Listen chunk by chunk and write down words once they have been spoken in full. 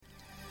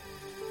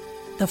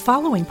The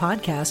following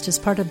podcast is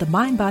part of the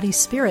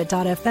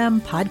MindBodySpirit.fm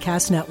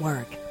podcast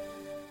network.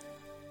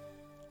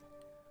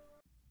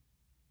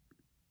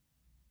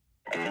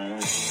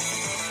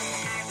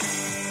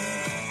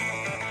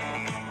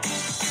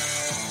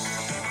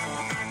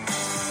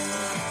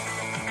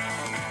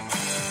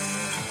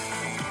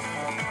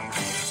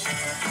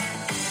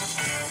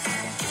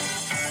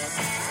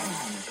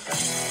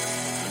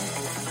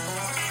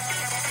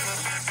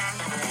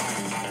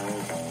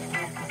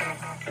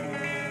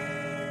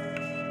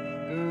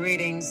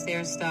 Greetings,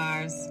 dear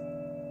stars.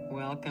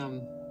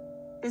 Welcome.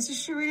 This is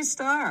Sharita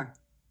Star.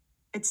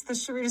 It's the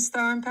Sharita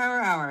Star and Power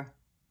Hour.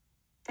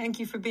 Thank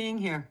you for being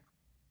here.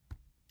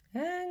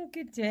 And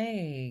good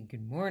day,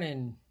 good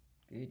morning,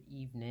 good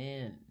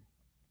evening,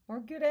 or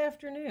good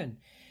afternoon.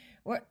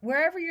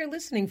 Wherever you're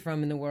listening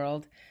from in the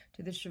world,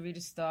 to the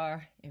Sharita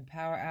Star and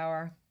Power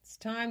Hour, it's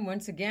time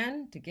once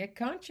again to get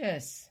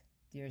conscious,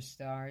 dear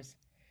stars.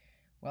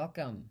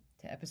 Welcome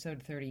to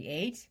episode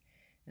 38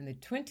 and the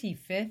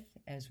 25th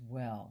as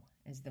well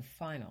as the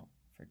final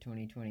for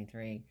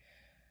 2023.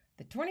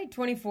 The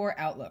 2024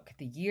 Outlook,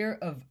 the year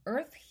of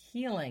Earth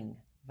healing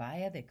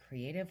via the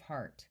creative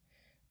heart,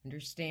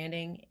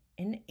 understanding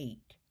an 8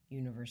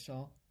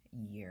 universal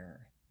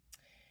year.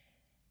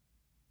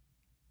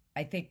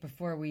 I think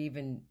before we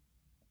even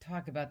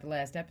talk about the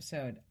last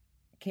episode,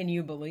 can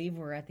you believe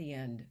we're at the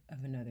end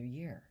of another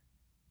year?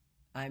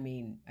 I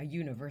mean, a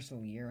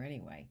universal year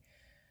anyway.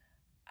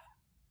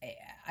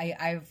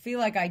 I feel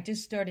like I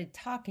just started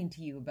talking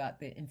to you about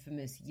the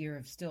infamous year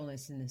of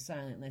stillness and the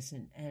silent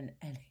listen, and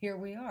here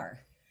we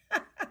are.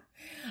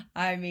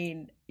 I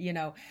mean,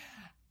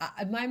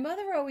 my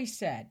mother always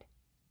said,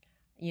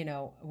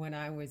 when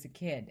I was a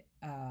kid,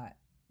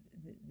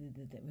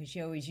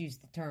 she always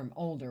used the term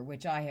older,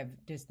 which I have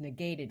just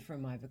negated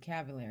from my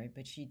vocabulary,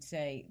 but she'd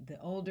say,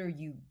 the older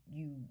you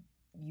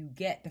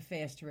get, the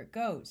faster it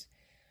goes.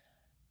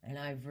 And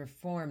I've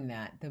reformed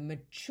that.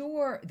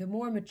 The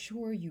more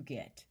mature you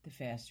get, the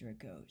faster it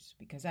goes.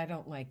 Because I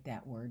don't like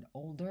that word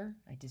older.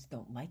 I just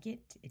don't like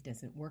it. It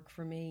doesn't work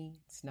for me.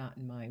 It's not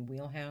in my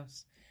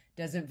wheelhouse.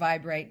 It doesn't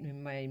vibrate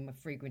in my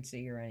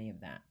frequency or any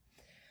of that.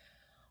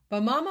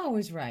 But Mama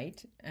was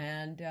right.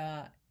 And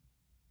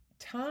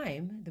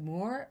time, the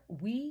more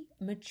we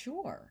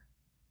mature,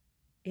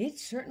 it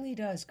certainly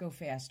does go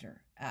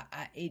faster.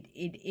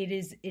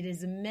 It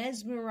is a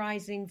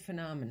mesmerizing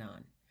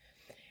phenomenon.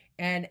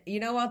 And,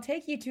 I'll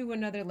take you to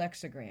another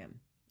lexigram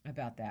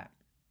about that,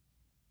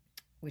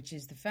 which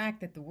is the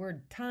fact that the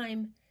word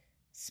time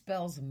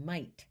spells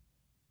might.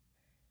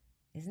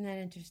 Isn't that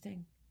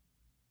interesting?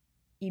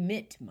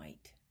 Emit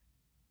might,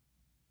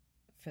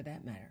 for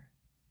that matter.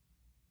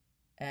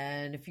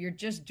 And if you're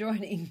just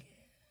joining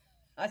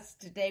us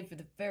today for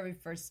the very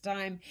first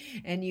time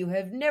and you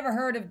have never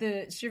heard of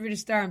the Sharita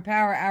Star and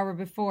Power Hour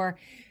before,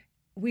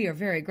 we are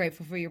very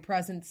grateful for your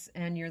presence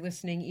and your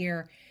listening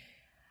ear.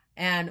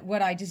 And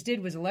what I just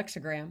did was a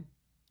lexigram,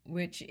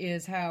 which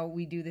is how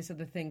we do this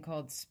other thing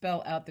called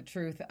spell out the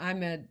truth.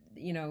 I'm a,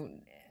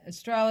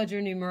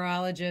 astrologer,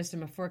 numerologist.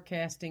 I'm a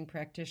forecasting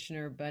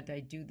practitioner, but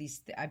I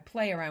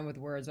play around with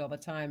words all the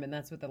time, and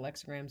that's what the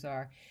lexigrams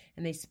are.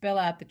 And they spell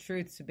out the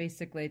truth. So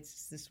basically,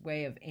 it's this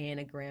way of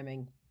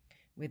anagramming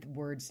with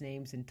words,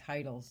 names, and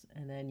titles.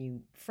 And then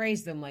you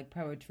phrase them like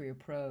poetry or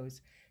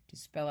prose to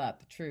spell out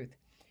the truth.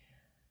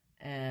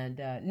 And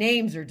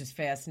names are just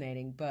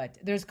fascinating, but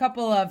there's a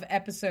couple of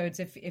episodes.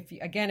 If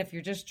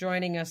you're just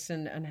joining us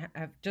and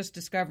have just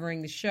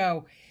discovering the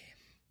show,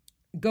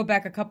 go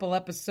back a couple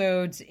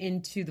episodes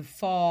into the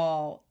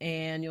fall,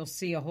 and you'll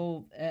see a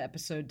whole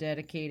episode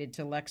dedicated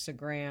to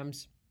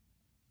lexigrams.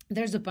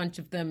 There's a bunch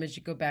of them as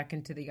you go back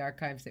into the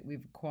archives that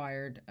we've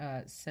acquired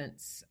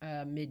since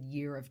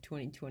mid-year of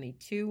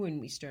 2022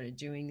 when we started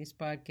doing this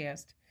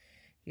podcast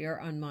here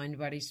on Mind,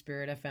 Body,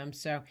 Spirit FM.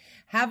 So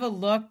have a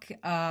look.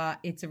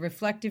 It's a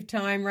reflective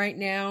time right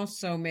now,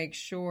 so make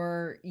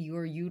sure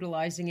you're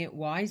utilizing it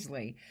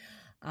wisely.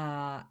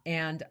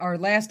 And our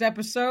last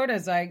episode,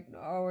 as I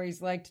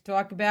always like to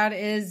talk about,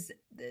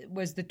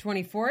 was the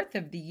 24th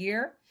of the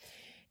year.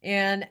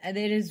 And it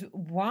is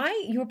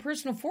why your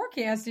personal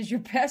forecast is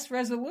your best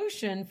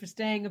resolution for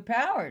staying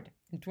empowered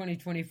in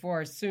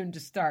 2024, soon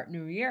to start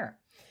new year.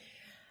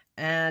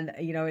 And,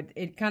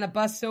 it kind of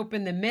busts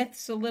open the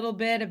myths a little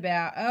bit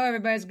about,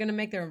 everybody's going to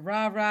make their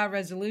rah-rah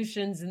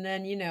resolutions. And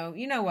then, you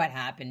know what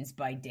happens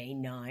by day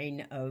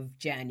 9 of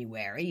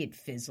January. It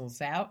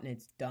fizzles out and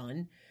it's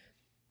done.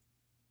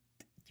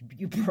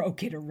 You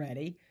broke it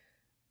already.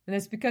 And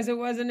it's because it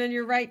wasn't in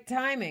your right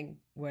timing,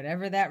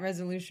 whatever that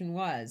resolution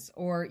was.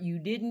 Or you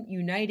didn't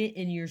unite it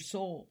in your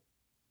soul.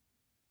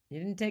 You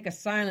didn't take a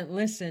silent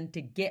listen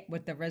to get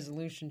what the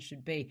resolution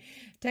should be.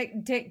 Take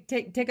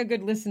a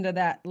good listen to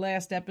that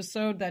last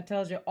episode. That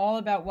tells you all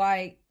about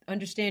why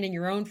understanding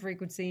your own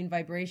frequency and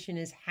vibration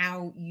is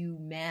how you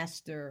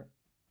master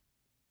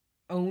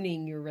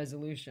owning your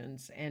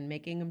resolutions and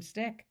making them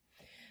stick,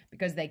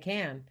 because they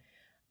can.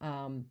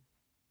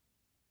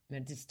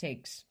 It just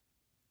takes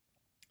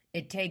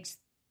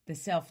the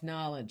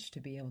self-knowledge to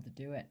be able to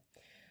do it.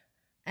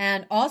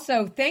 And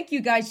also, thank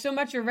you guys so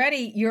much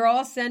already. You're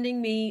all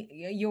sending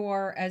me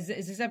as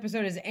this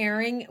episode is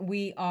airing,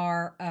 we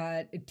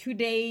are 2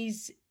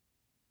 days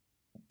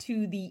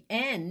to the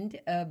end,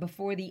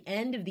 before the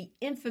end of the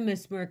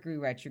infamous Mercury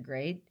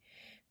retrograde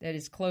that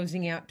is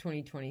closing out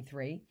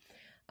 2023.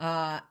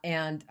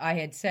 And I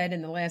had said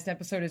in the last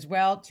episode as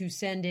well to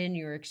send in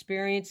your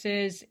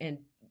experiences, and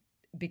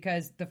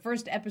because the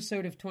first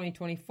episode of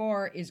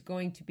 2024 is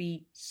going to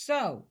be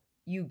So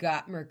You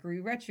Got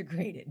Mercury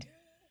Retrograded.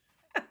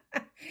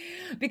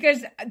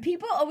 Because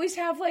people always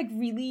have like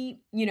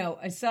really,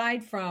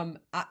 aside from,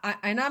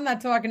 and I'm not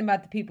talking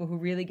about the people who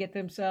really get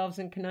themselves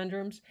in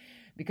conundrums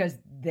because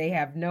they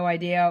have no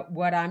idea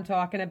what I'm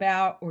talking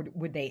about, or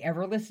would they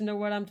ever listen to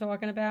what I'm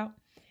talking about,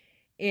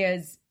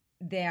 is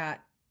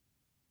that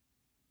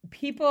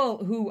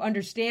people who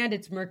understand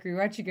it's Mercury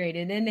retrograde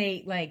and then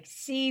they like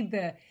see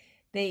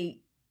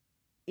they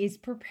as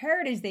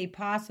prepared as they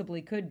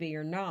possibly could be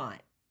or not,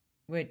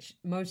 which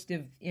most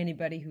of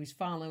anybody who's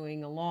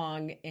following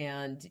along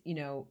and,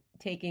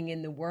 taking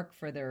in the work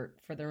for their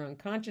own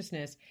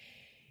consciousness,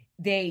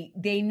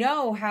 they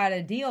know how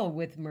to deal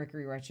with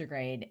Mercury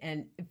retrograde.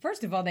 And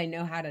first of all, they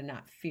know how to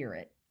not fear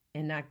it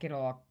and not get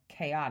all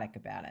chaotic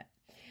about it.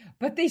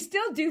 But they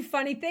still do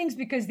funny things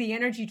because the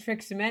energy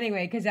tricks them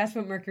anyway, because that's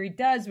what Mercury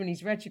does when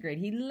he's retrograde.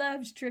 He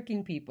loves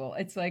tricking people.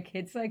 It's like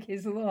his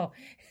little,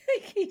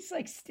 he's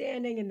like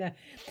standing in the,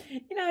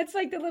 it's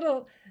like the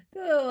little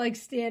like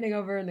standing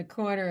over in the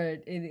corner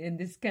and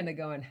just kind of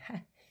going,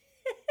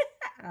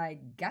 I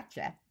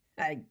gotcha.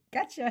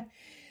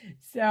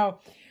 So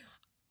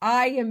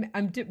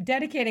I'm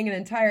dedicating an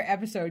entire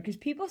episode because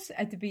people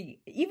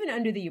even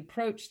under the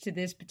approach to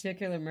this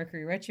particular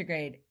Mercury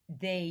retrograde,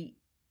 they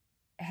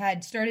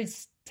had started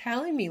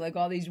telling me like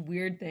all these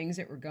weird things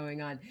that were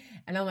going on.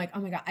 And I'm like,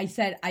 oh my God, I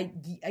said,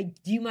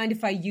 do you mind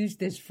if I use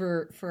this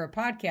for a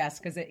podcast?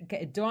 Because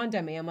it dawned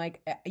on me. I'm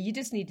like, you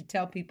just need to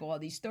tell people all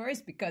these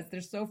stories because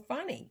they're so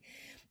funny.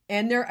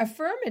 And they're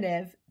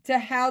affirmative to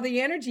how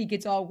the energy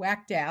gets all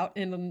whacked out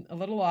and a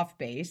little off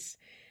base.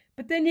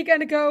 But then you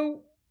got to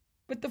go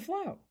with the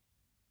flow,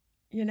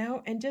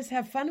 and just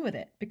have fun with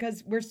it,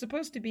 because we're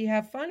supposed to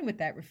have fun with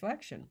that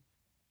reflection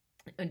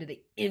under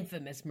the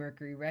infamous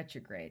Mercury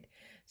retrograde.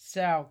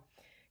 So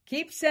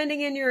keep sending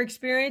in your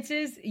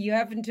experiences. You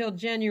have until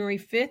January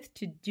 5th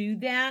to do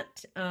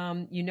that.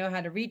 You know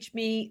how to reach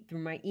me through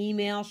my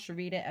email,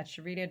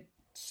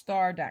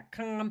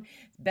 sharita@sharitastar.com.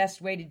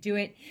 Best way to do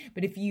it.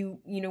 But if you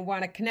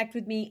want to connect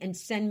with me and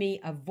send me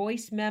a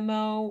voice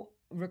memo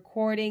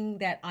recording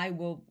that I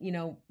will,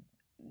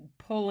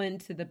 pull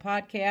into the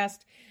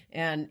podcast,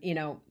 and,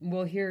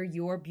 we'll hear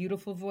your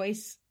beautiful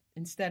voice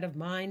instead of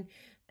mine.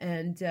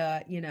 And,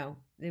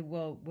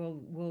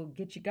 we'll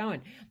get you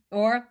going.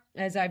 Or,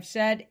 as I've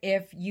said,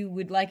 if you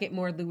would like it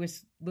more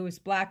Lewis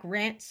Black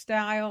rant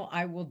style,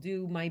 I will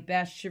do my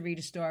best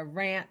Sharita Star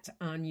rant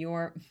on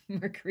your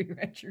Mercury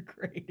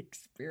retrograde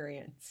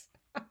experience.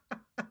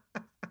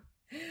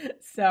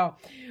 So,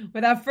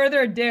 without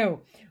further ado,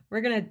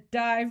 we're going to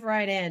dive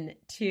right in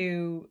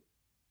to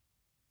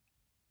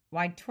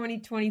why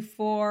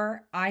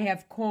 2024 I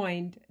have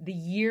coined the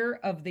year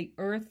of the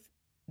earth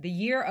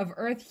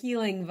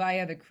healing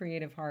via the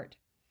creative heart.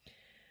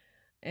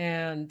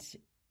 And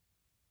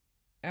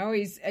I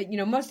always,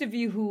 most of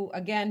you who,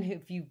 again,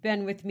 if you've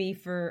been with me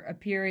for a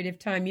period of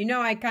time,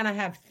 I kind of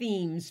have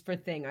themes for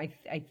things.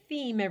 I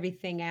theme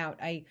everything out.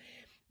 I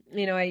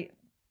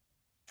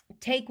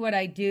take what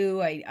I do.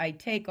 I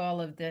take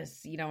all of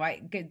this,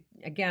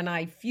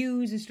 I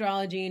fuse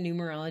astrology and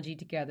numerology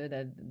together.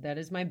 That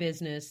is my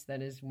business.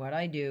 That is what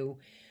I do.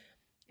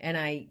 And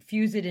I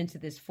fuse it into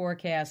this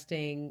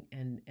forecasting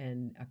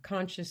and a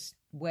conscious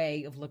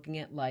way of looking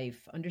at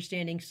life,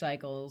 understanding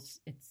cycles.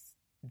 It's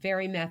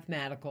very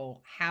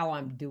mathematical how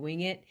I'm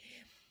doing it,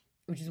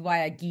 which is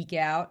why I geek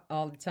out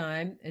all the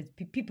time.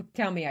 People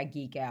tell me I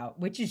geek out,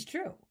 which is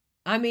true.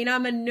 I mean,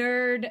 I'm a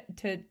nerd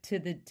to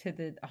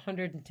the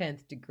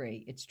 110th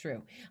degree. It's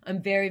true.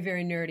 I'm very,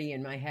 very nerdy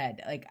in my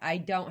head. Like, I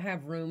don't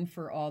have room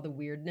for all the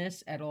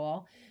weirdness at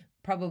all.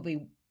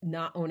 Probably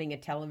not owning a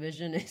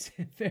television is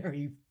a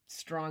very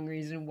strong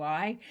reason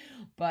why,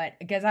 but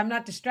because I'm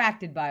not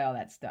distracted by all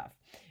that stuff.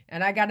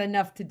 And I got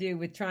enough to do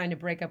with trying to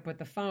break up with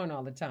the phone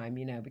all the time,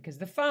 because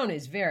the phone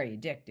is very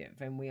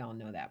addictive, and we all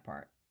know that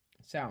part.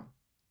 So,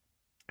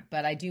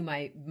 but I do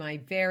my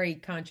very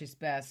conscious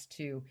best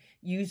to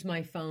use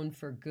my phone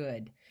for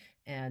good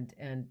and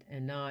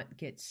not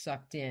get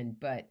sucked in.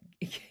 But,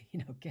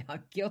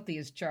 guilty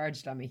as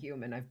charged. I'm a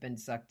human. I've been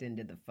sucked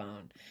into the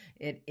phone.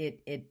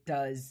 It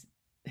does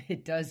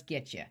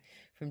get you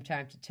from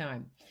time to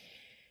time.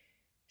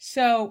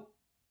 So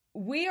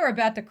we are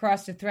about to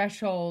cross the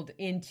threshold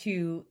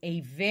into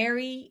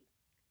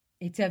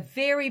it's a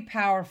very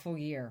powerful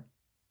year.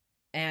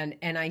 And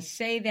I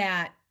say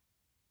that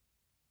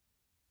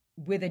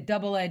with a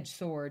double-edged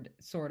sword,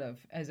 sort of,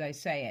 as I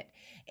say it.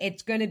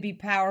 It's going to be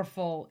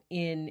powerful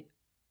in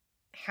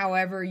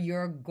however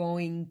you're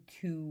going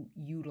to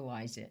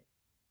utilize it.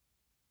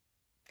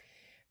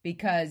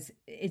 because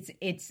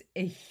it's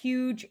a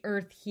huge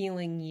earth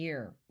healing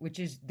year,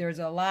 there's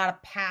a lot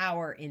of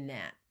power in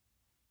that.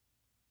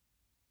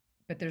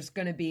 But there's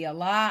going to be a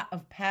lot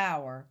of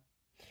power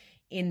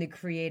in the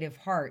creative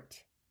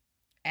heart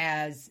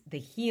as the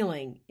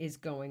healing is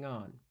going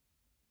on.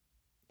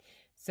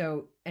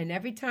 So, and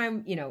every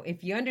time,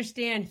 if you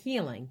understand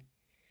healing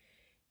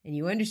and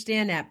you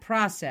understand that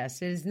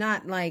process, it is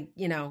not like,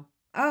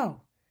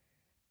 oh,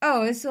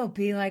 this will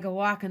be like a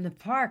walk in the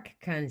park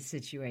kind of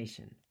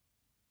situation.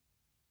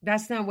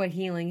 That's not what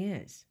healing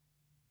is.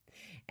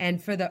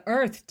 And for the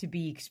earth to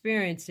be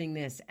experiencing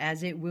this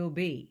as it will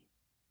be,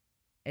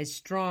 as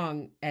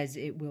strong as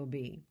it will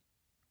be,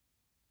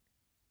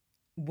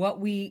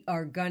 what we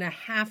are going to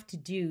have to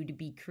do to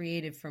be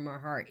creative from our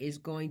heart is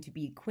going to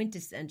be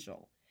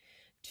quintessential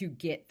to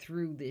get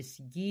through this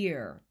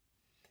year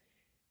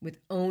with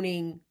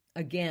owning,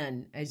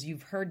 again, as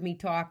you've heard me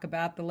talk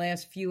about the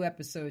last few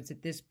episodes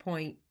at this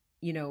point,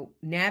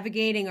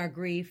 navigating our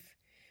grief,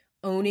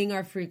 owning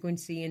our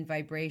frequency and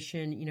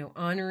vibration,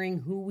 honoring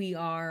who we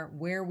are,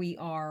 where we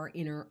are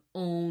in our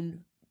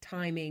own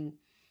timing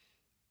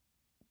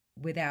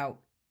without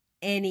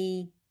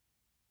any,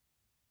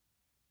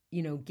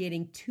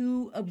 getting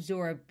too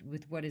absorbed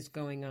with what is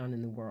going on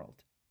in the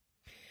world.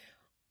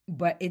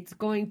 But it's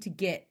going to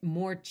get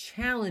more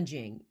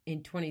challenging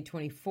in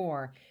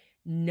 2024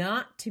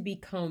 not to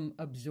become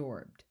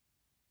absorbed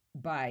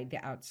by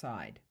the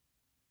outside,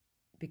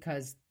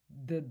 because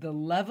the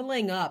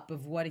leveling up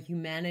of what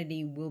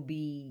humanity will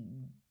be,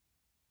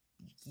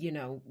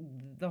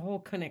 the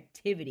whole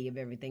connectivity of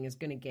everything is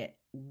going to get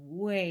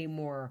way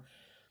more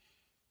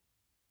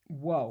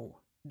whoa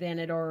than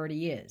it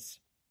already is.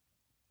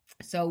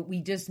 So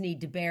we just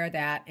need to bear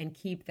that and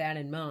keep that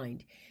in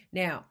mind.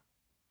 Now,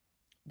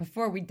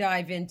 before we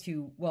dive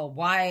into,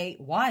 why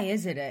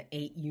is it an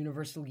 8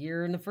 universal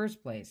year in the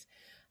first place?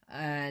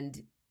 And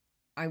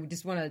I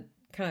just want to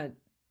kind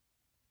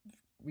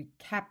of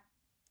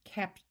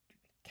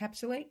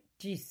encapsulate.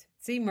 Geez,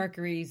 see,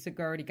 Mercury's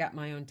already got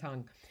my own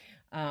tongue.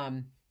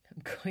 I'm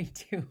going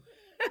to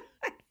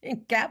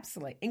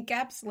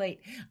encapsulate.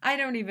 I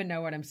don't even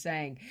know what I'm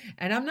saying.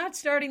 And I'm not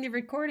starting the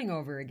recording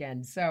over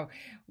again. So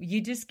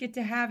you just get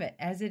to have it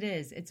as it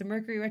is. It's a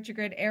Mercury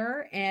retrograde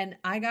error, and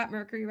I got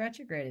Mercury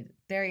retrograded.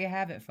 There you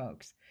have it,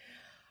 folks.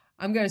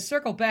 I'm going to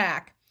circle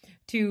back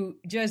to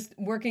just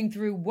working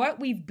through what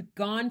we've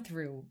gone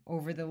through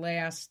over the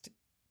last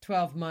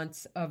 12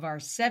 months of our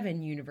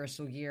 7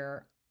 universal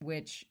year,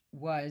 which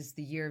was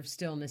the year of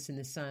stillness in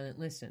the silent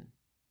listen.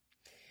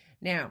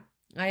 Now,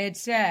 I had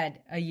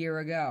said a year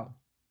ago,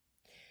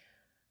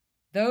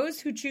 those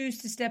who choose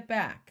to step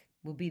back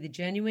will be the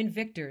genuine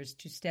victors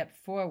to step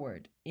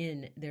forward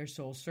in their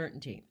soul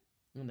certainty.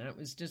 And that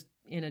was just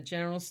in a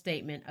general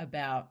statement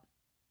about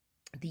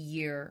the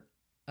year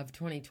of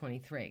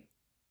 2023.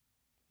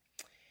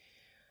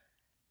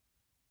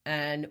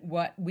 And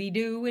what we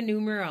do in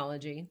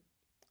numerology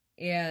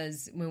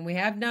is when we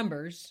have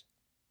numbers,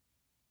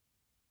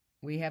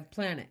 we have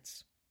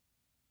planets.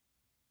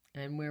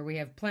 And where we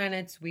have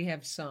planets, we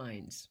have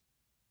signs.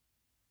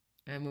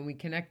 And when we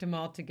connect them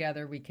all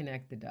together, we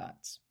connect the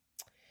dots.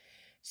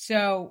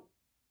 So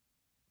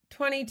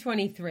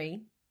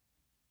 2023,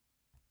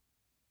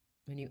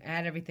 when you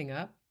add everything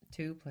up,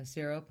 2 plus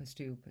 0 plus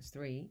 2 plus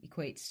 3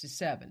 equates to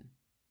 7.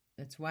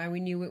 That's why we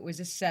knew it was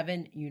a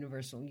 7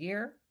 universal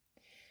year.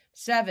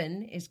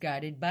 7 is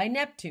guided by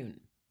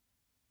Neptune.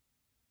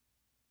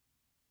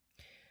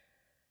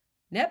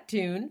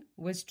 Neptune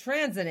was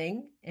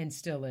transiting, and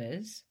still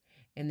is,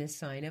 in the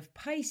sign of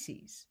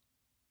Pisces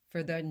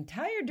for the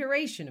entire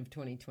duration of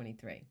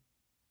 2023.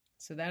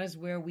 So that is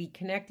where we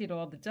connected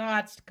all the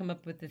dots to come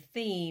up with the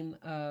theme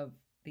of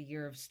the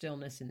year of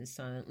stillness in the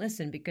silent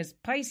listen, because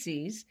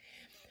Pisces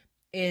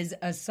is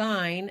a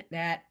sign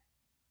that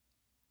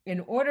in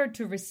order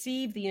to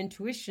receive the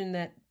intuition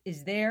that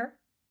is there,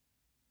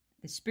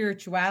 the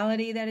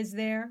spirituality that is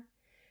there,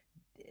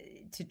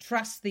 to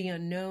trust the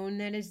unknown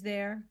that is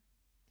there,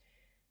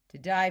 to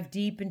dive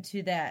deep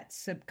into that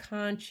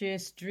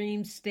subconscious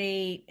dream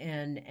state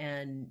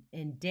and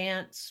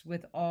dance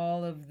with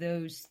all of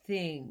those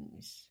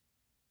things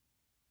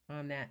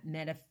on that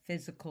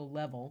metaphysical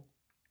level,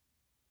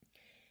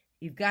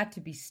 you've got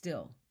to be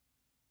still.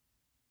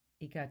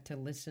 You got to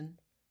listen.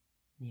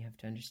 And you have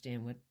to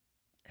understand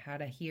how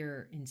to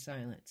hear in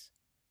silence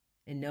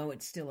and know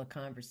it's still a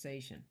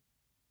conversation.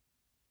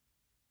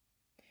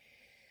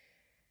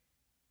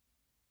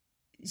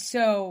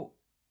 So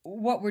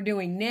what we're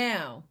doing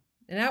now,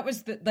 and that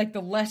was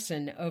the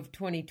lesson of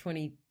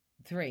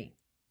 2023,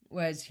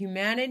 was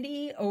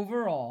humanity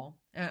overall,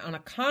 on a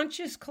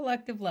conscious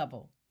collective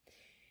level,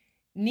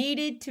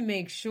 needed to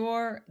make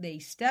sure they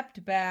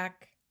stepped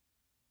back,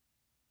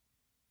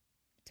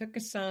 took a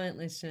silent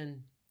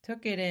listen,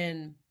 took it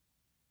in,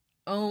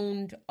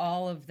 owned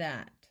all of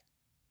that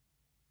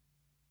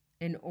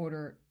in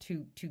order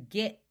to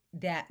get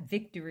that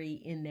victory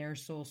in their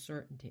soul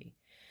certainty.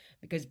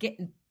 Because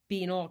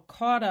being all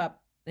caught up,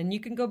 and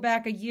you can go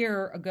back a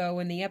year ago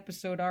in the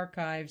episode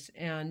archives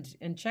and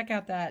check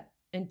out that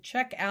and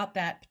check out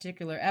that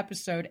particular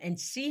episode and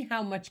see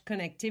how much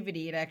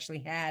connectivity it actually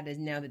had as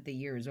now that the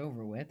year is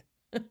over with.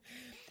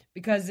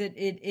 Because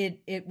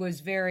it was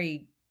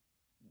very,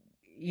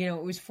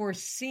 it was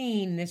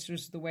foreseen this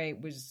was the way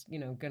it was,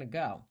 going to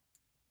go.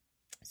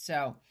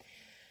 So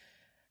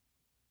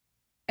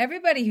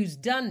everybody who's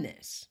done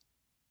this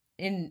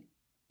in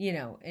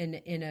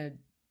a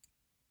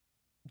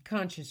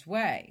conscious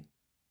way,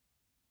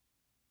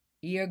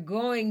 you're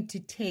going to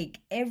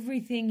take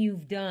everything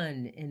you've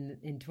done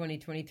in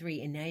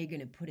 2023 and now you're going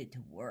to put it to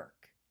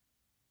work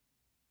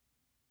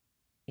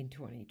in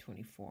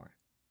 2024.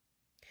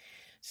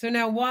 So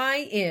now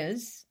why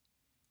is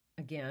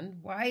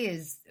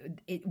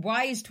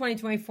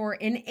 2024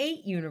 an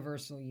 8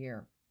 universal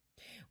year?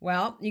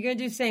 Well, you're going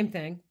to do the same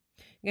thing.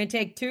 You're going to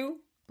take 2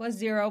 plus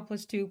 0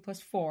 plus 2 plus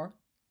 4,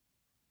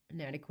 and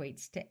that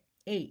equates to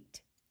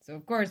 8. So,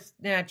 of course,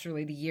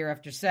 naturally, the year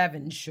after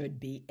 7 should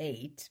be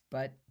 8,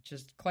 but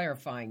just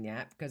clarifying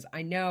that because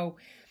I know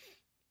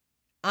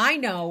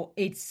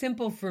it's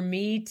simple for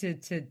me to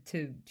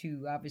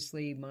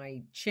obviously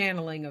my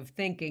channeling of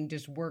thinking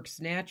just works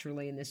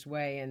naturally in this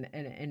way. And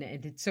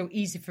it's so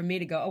easy for me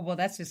to go, oh, well,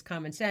 that's just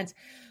common sense.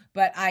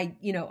 But I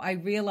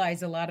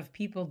realize a lot of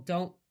people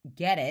don't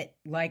get it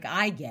like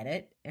I get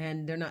it,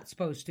 and they're not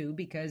supposed to,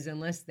 because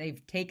unless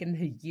they've taken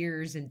the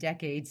years and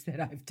decades that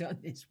I've done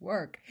this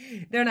work,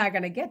 they're not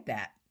going to get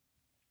that.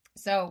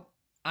 So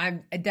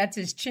that's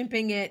as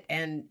chimping it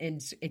and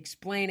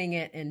explaining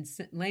it in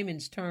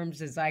layman's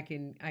terms as I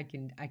can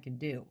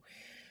do.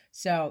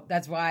 So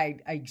that's why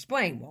I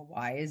explain, well,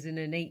 why isn't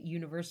an 8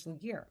 universal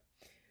year?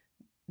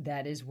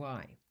 That is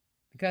why.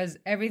 Because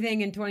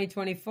everything in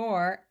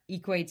 2024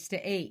 equates to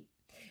 8.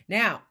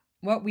 Now,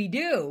 what we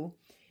do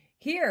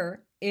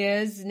here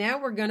is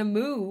now we're going to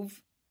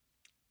move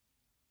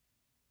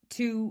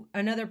to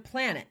another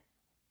planet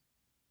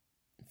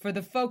for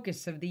the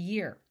focus of the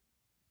year.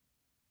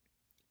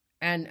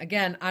 And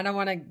again, I don't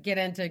want to get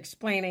into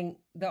explaining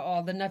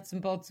all the nuts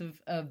and bolts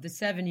of the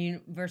 7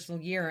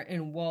 universal year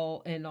and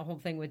the whole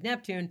thing with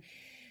Neptune,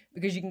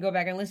 because you can go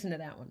back and listen to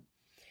that one.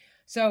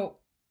 So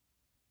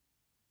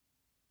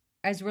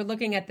as we're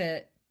looking at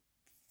the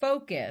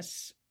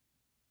focus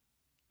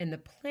and the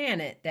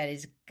planet that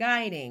is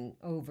guiding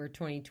over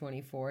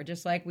 2024,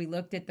 just like we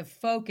looked at the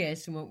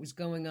focus and what was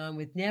going on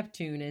with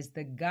Neptune as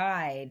the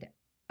guide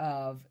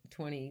of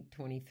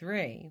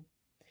 2023,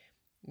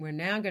 we're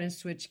now going to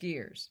switch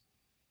gears.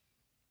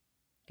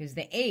 Because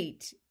the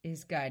 8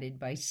 is guided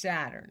by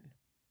Saturn.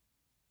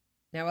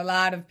 Now, a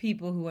lot of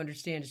people who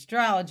understand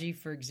astrology,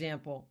 for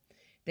example,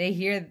 they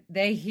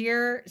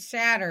hear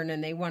Saturn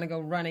and they want to go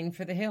running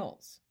for the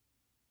hills.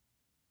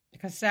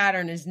 Because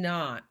Saturn is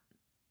not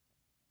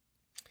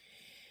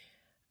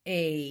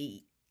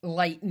a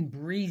light and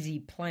breezy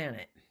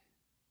planet.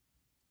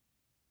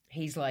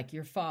 He's like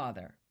your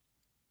father.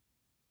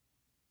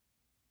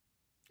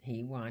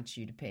 He wants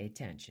you to pay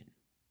attention.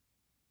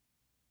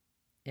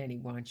 And he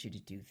wants you to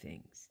do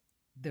things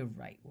the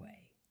right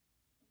way,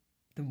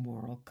 the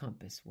moral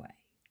compass way,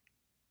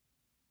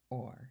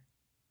 or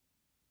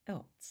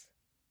else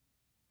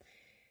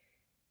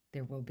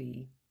there will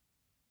be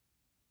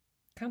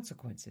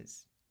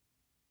consequences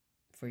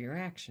for your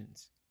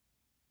actions.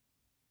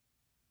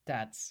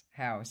 That's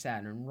how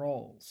Saturn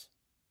rolls.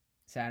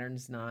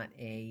 Saturn's not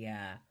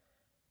a,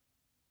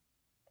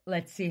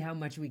 let's see how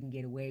much we can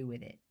get away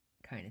with it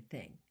kind of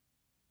thing.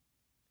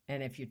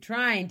 And if you're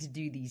trying to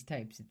do these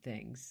types of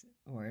things,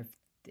 or if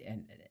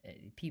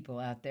people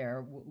out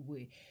there,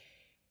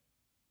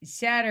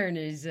 Saturn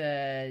is, you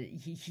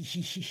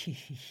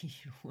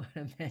want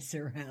to mess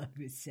around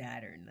with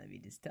Saturn, let me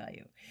just tell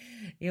you.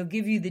 He'll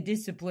give you the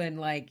discipline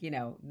like,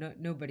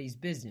 nobody's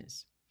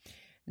business.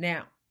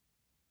 Now,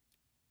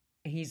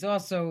 he's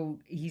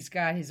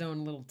got his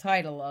own little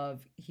title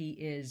of, he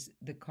is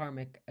the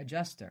karmic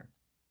adjuster.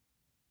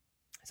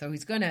 So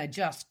he's going to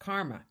adjust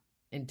karma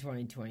in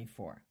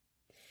 2024.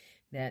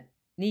 That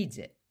needs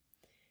it.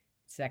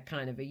 It's that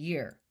kind of a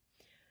year.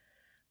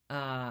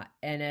 And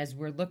as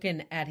we're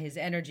looking at his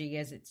energy,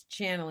 as it's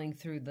channeling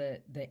through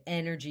the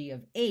energy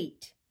of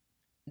 8,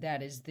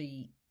 that is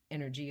the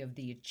energy of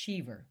the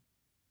achiever.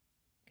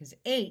 Because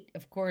 8,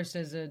 of course,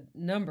 as a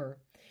number,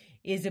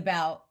 is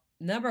about,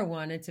 number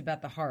one, it's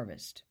about the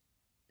harvest.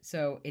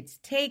 So it's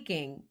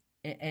taking,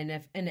 and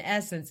if, in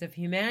essence, if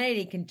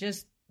humanity can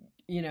just,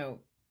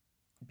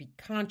 be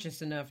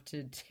conscious enough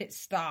to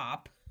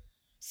stop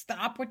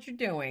what you're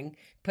doing,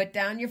 put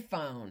down your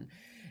phone,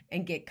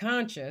 and get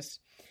conscious,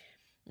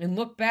 and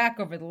look back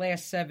over the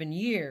last 7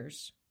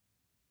 years.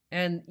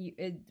 And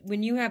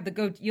when you have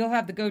you'll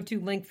have the go-to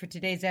link for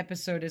today's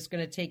episode. Is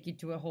going to take you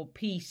to a whole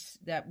piece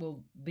that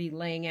will be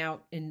laying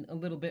out in a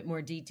little bit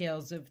more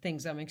details of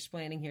things I'm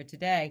explaining here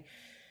today.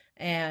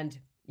 And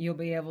you'll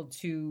be able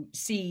to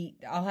see,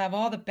 I'll have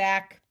all the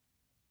back.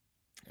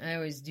 I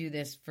always do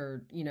this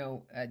for,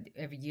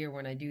 every year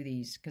when I do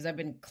these, because I've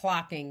been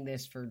clocking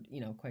this for,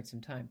 quite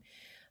some time.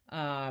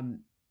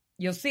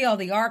 You'll see all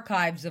the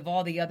archives of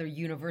all the other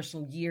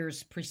universal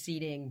years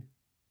preceding,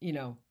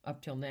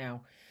 up till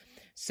now.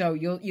 So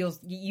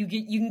you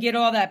can get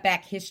all that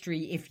back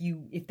history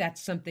if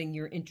that's something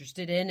you're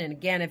interested in. And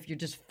again, if you're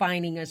just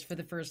finding us for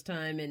the first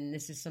time and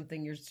this is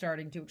something you're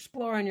starting to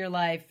explore in your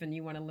life and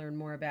you want to learn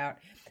more about,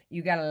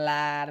 you got a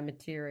lot of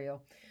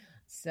material.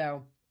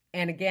 So,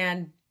 and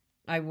again,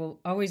 I will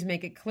always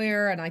make it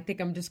clear, and I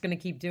think I'm just going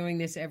to keep doing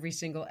this every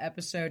single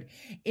episode.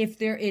 If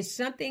there is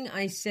something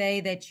I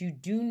say that you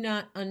do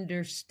not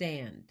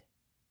understand,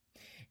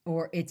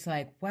 or it's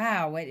like,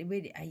 wow,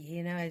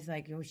 it's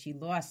like, oh, she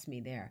lost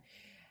me there.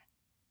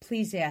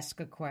 Please ask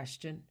a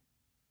question.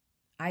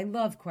 I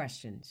love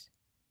questions.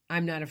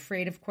 I'm not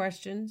afraid of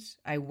questions.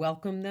 I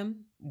welcome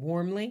them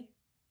warmly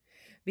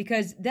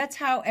because that's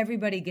how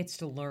everybody gets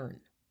to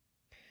learn.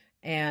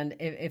 And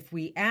if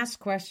we ask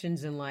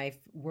questions in life,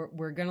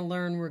 we're going to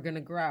learn, we're going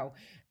to grow.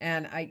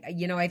 And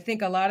I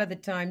think a lot of the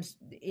times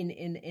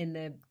in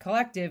the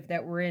collective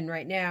that we're in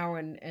right now,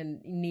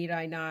 and need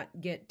I not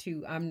get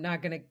to, I'm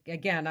not going to,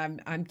 again,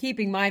 I'm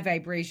keeping my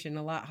vibration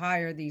a lot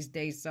higher these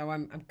days. So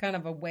I'm kind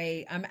of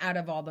away. I'm out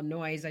of all the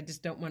noise. I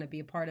just don't want to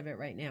be a part of it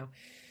right now.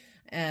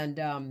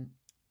 And,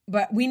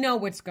 but we know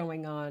what's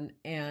going on,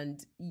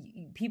 and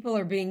people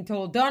are being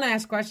told, don't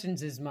ask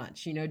questions as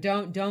much,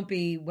 don't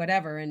be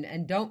whatever,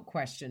 and don't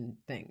question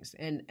things.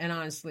 And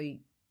honestly,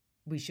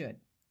 we should.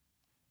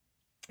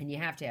 And you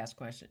have to ask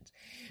questions.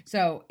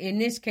 So in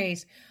this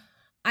case,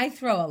 I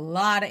throw a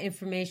lot of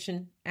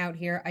information out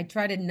here. I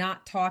try to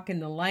not talk in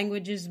the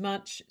language as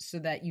much so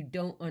that you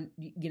don't,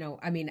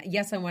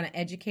 yes, I want to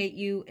educate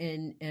you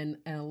and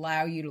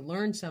allow you to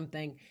learn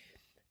something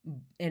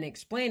and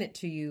explain it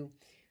to you.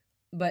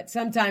 But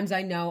sometimes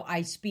I know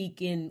I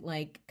speak in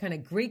like kind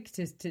of Greek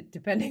to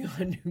depending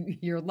on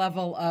your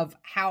level of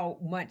how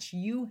much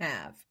you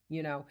have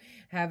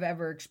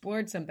ever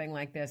explored something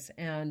like this.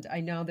 And I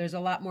know there's a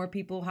lot more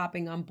people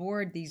hopping on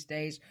board these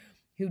days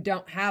who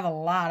don't have a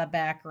lot of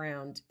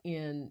background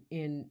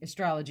in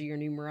astrology or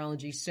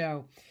numerology.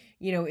 So,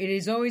 it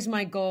is always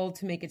my goal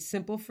to make it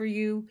simple for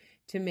you,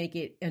 to make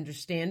it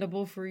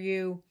understandable for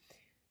you,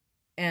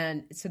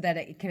 and so that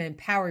it can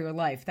empower your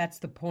life. That's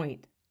the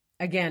point.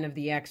 Again, of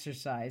the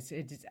exercise.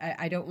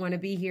 I don't want to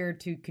be here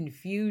to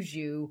confuse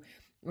you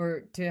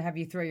or to have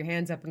you throw your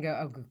hands up and go,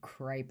 oh,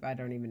 cripe, I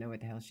don't even know what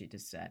the hell she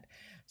just said.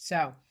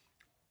 So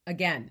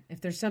again,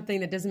 if there's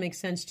something that doesn't make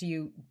sense to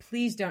you,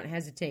 please don't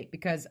hesitate,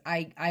 because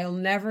I'll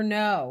never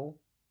know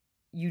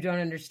you don't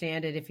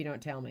understand it if you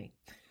don't tell me.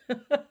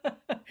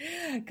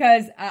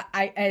 Because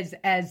I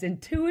as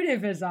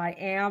intuitive as I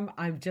am,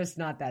 I'm just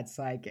not that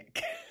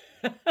psychic,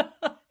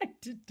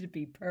 to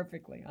be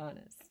perfectly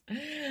honest.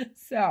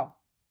 So,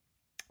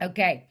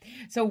 okay,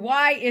 so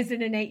why is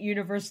it an 8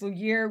 universal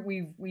year?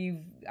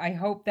 I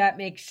hope that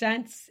makes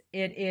sense.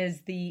 It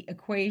is the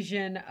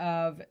equation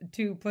of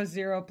 2 +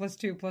 0 +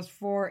 2 +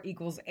 4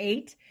 =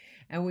 8.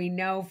 And we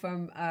know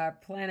from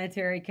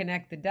planetary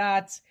connect the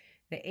dots,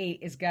 the 8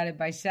 is guided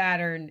by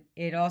Saturn.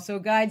 It also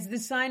guides the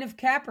sign of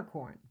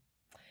Capricorn.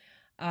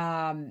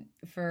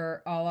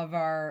 For all of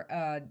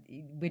our,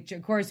 which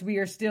of course we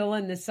are still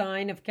in the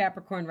sign of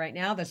Capricorn right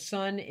now. The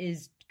sun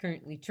is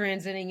currently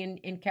transiting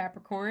in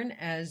Capricorn,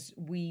 as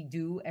we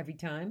do every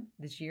time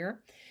this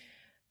year.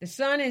 The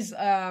sun is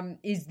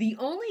the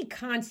only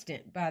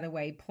constant, by the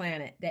way,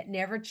 planet that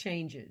never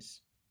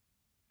changes.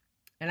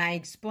 And I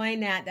explain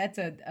that. That's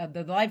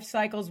the life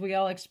cycles we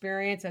all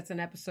experience. That's an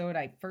episode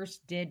I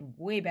first did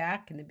way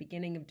back in the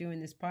beginning of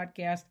doing this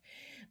podcast.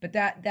 But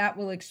that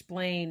will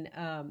explain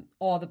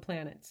all the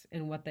planets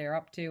and what they're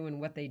up to and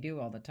what they do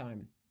all the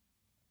time.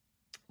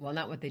 Well,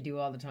 not what they do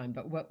all the time,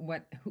 but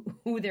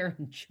who they're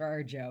in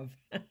charge of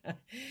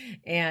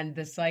and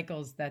the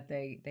cycles that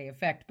they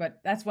affect. But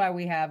that's why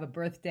we have a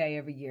birthday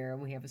every year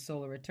and we have a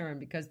solar return,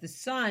 because the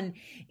sun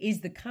is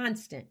the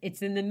constant.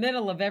 It's in the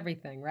middle of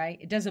everything, right?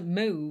 It doesn't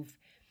move.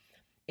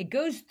 It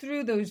goes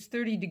through those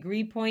 30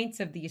 degree points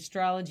of the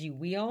astrology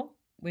wheel,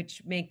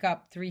 which make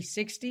up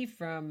 360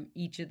 from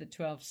each of the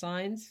 12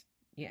 signs.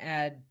 You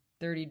add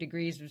 30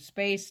 degrees of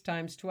space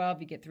times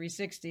 12, you get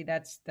 360.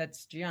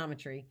 That's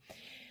geometry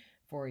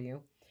for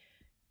you.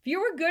 If you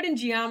were good in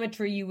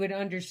geometry, you would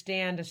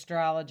understand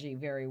astrology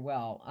very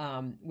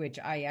well, which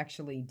I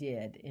actually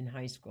did in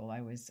high school.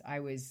 I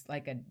was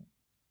like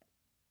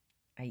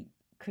I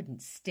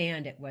couldn't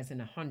stand it wasn't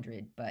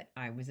 100, but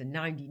I was a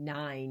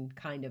 99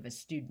 kind of a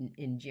student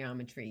in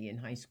geometry in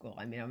high school.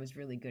 I mean, I was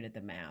really good at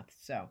the math.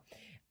 So,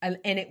 and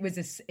it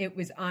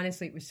was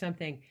honestly, it was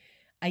something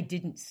I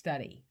didn't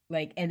study.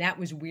 And that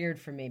was weird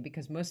for me,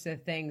 because most of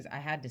the things I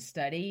had to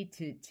study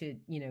to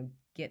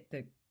get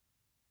the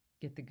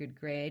good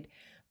grade.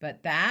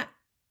 But the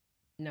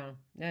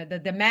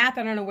math,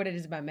 I don't know what it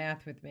is about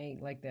math with me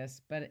like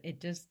this, but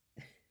it's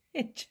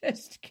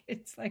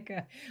like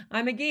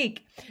I'm a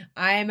geek.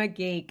 I am a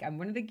geek. I'm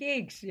one of the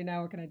geeks,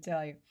 what can I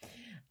tell you?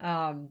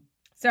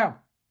 So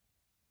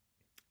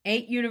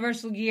 8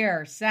 universal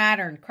year,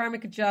 Saturn,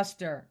 karmic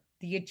adjuster,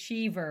 the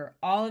achiever,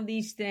 all of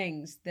these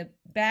things, the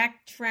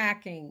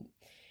backtracking,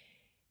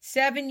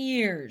 7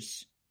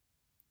 years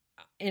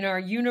in our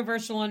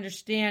universal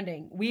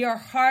understanding. We are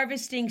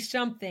harvesting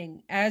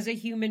something as a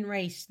human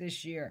race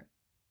this year.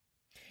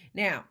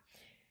 Now,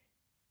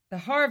 the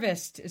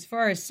harvest, as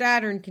far as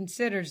Saturn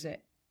considers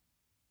it,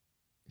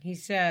 he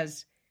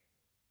says,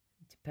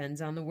 it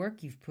depends on the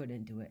work you've put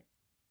into it.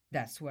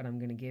 That's what I'm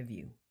going to give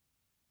you.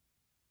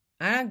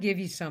 I don't give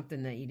you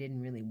something that you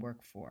didn't really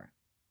work for.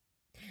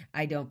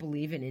 I don't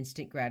believe in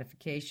instant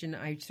gratification.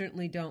 I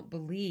certainly don't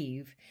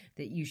believe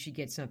that you should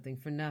get something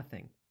for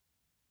nothing.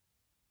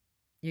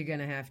 You're going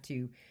to have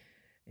to,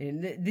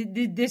 and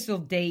this will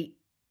date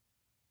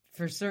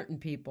for certain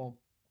people,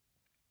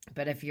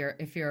 but if you're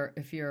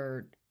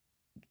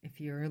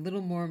a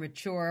little more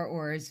mature,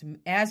 or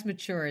as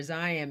mature as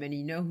I am, and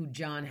you know who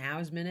John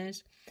Houseman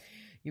is,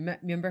 you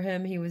remember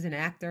him? He was an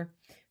actor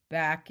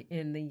back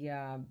in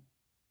the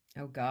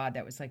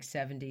that was like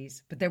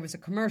 70s. But there was a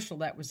commercial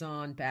that was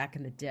on back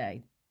in the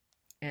day,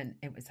 and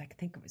it was like, I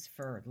think it was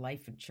for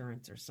life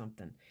insurance or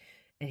something.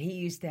 And he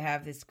used to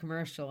have this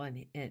commercial,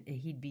 and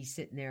he'd be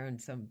sitting there in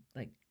some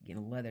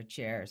leather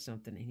chair or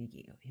something, and he'd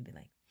be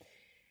like,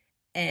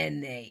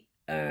 and they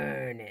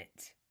earn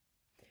it.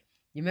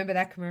 You remember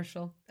that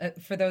commercial?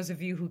 For those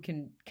of you who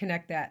can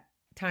connect that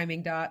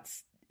timing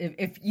dots,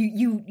 if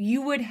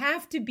you would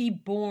have to be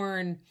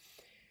born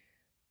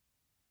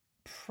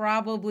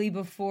probably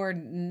before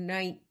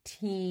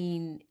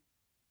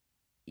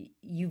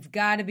you've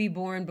got to be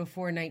born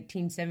before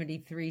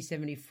 1973,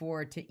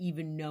 74 to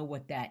even know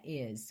what that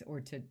is, or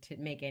to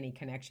make any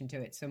connection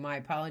to it. So my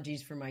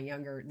apologies for my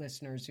younger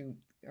listeners who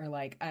are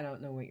like, I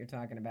don't know what you're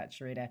talking about,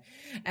 Sharita.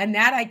 And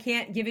that I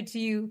can't give it to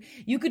you.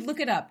 You could look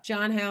it up.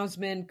 John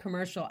Houseman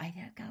commercial.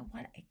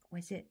 What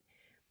was it?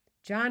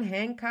 John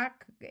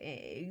Hancock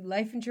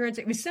life insurance.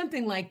 It was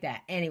something like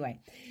that. Anyway,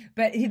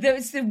 but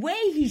it's the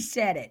way he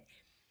said it.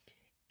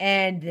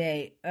 And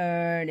they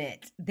earn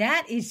it.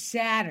 That is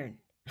Saturn.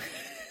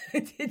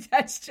 I'm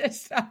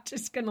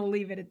just going to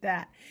leave it at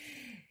that.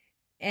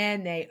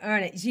 And they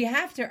earn it. So you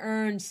have to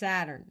earn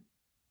Saturn.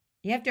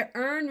 You have to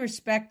earn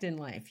respect in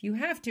life. You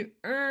have to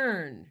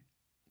earn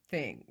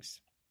things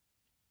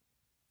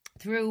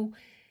through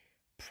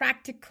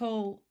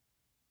practical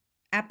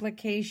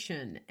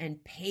application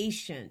and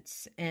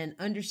patience and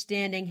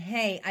understanding,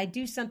 hey, I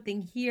do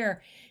something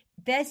here.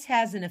 This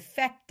has an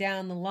effect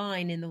down the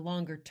line in the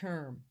longer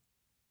term.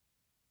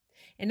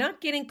 And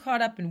not getting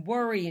caught up in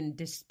worry and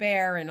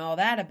despair and all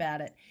that about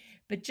it,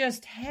 but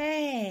just,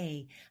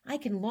 hey, I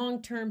can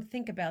long-term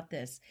think about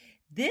this.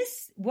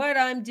 This, what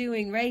I'm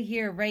doing right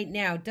here, right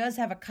now, does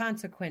have a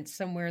consequence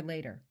somewhere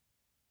later.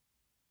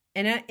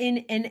 And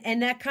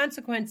that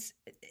consequence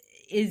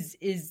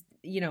is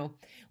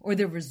or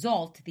the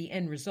result, the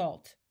end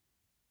result,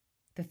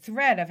 the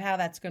thread of how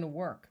that's going to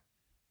work,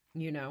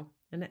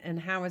 and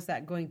how is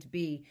that going to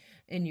be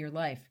in your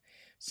life.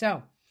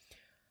 So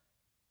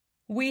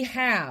we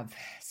have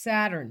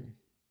Saturn.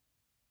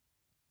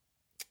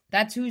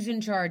 That's who's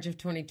in charge of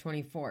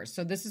 2024.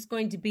 So this is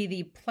going to be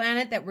the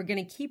planet that we're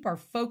going to keep our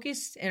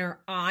focus and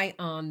our eye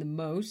on the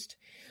most.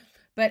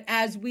 But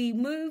as we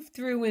move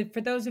through, and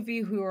for those of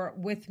you who are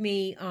with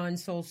me on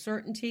Soul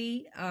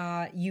Certainty,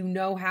 you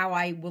know how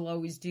I will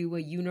always do a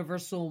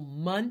universal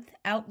month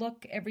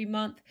outlook every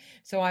month.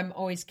 So I'm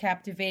always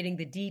captivating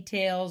the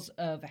details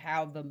of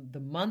how the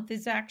month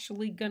is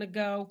actually going to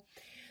go.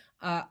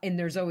 And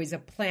there's always a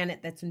planet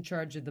that's in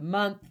charge of the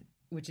month,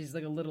 which is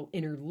like a little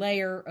inner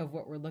layer of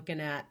what we're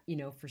looking at,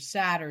 for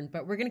Saturn.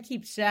 But we're going to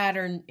keep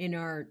Saturn in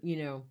our,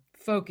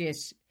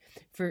 focus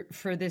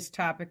for this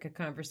topic of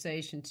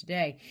conversation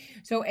today.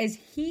 So as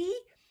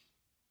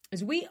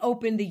we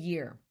open the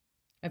year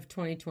of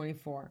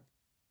 2024,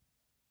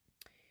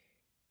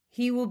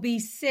 he will be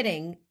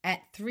sitting at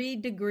 3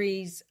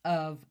 degrees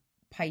of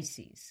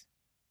Pisces.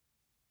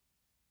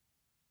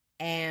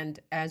 And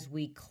as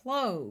we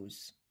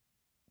close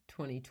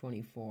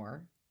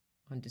 2024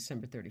 on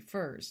December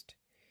 31st,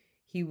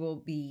 he will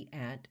be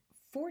at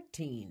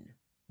 14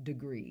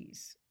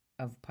 degrees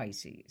of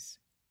Pisces.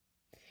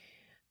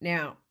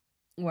 Now,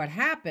 what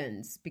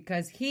happens,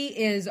 because he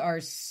is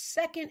our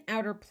second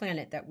outer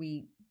planet that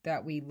we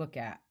look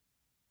at,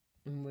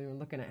 and we're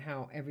looking at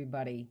how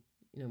everybody,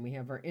 we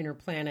have our inner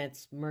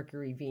planets,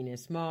 Mercury,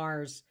 Venus,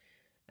 Mars,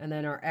 and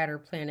then our outer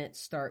planets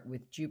start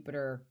with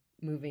Jupiter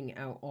moving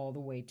out all the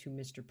way to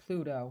Mr.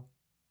 Pluto.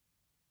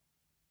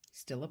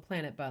 Still a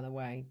planet, by the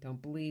way.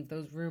 Don't believe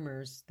those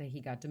rumors that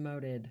he got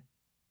demoted.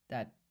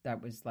 That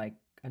was like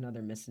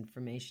another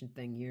misinformation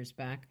thing years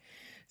back.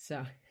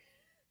 So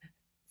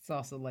it's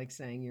also like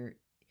saying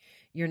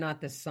you're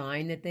not the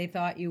sign that they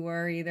thought you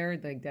were either.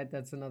 Like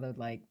that's another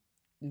like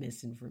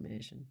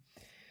misinformation.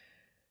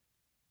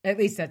 At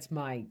least that's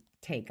my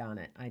take on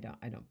it. I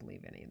don't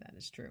believe any of that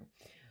is true.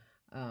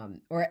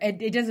 Or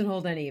it doesn't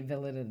hold any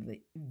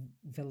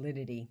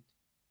validity.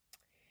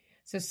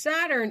 So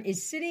Saturn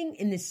is sitting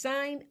in the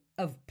sign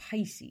of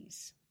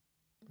Pisces.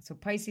 So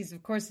Pisces,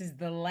 of course, is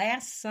the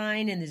last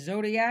sign in the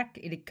zodiac.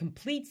 It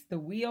completes the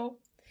wheel.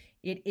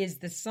 It is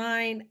the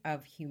sign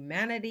of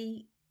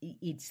humanity.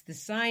 It's the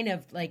sign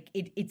of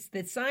it's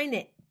the sign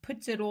that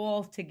puts it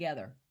all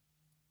together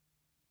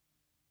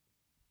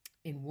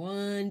in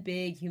one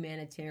big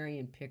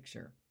humanitarian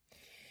picture.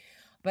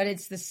 But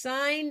it's the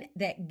sign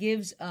that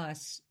gives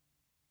us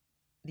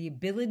the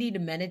ability to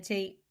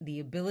meditate, the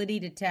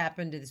ability to tap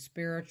into the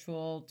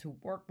spiritual, to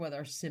work with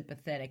our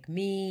sympathetic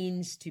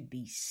means, to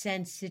be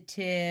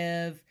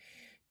sensitive,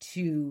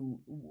 to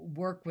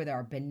work with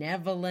our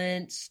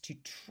benevolence, to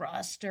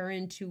trust our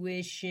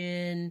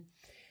intuition,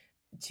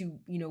 to,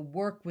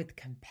 work with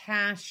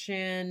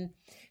compassion.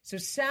 So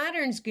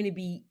Saturn's going to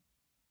be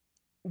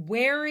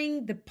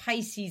wearing the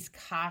Pisces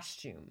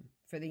costume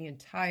for the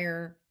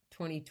entire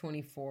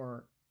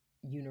 2024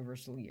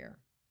 universal year.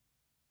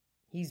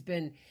 He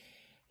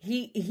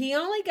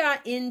only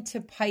got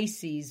into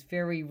Pisces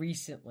very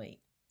recently,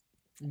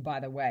 by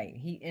the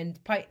way.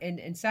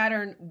 And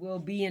Saturn will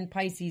be in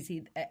Pisces.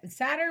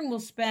 Saturn will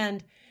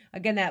spend,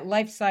 again, that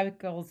life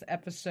cycles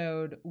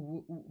episode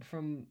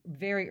from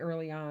very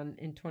early on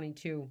in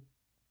 22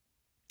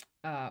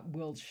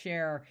 will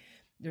share.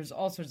 There's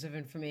all sorts of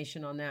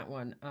information on that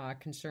one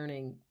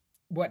concerning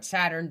what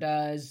Saturn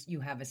does. You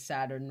have a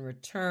Saturn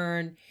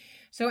return.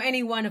 So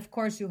anyone, of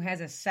course, who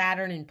has a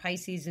Saturn in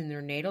Pisces in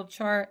their natal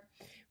chart,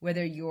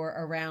 whether you're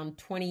around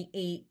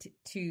 28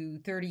 to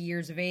 30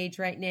 years of age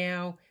right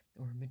now,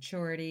 or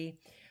maturity,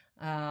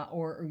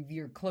 or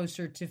you're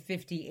closer to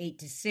 58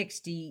 to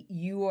 60,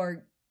 you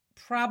are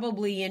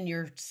probably in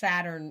your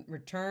Saturn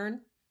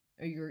return,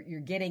 or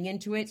you're getting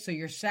into it. So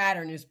your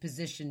Saturn is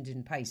positioned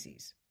in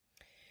Pisces.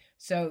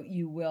 So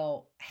you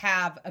will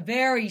have a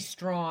very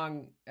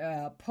strong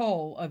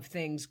pull of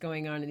things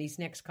going on in these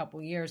next couple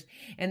of years.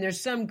 And there's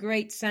some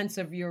great sense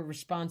of your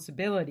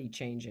responsibility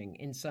changing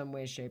in some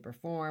way, shape, or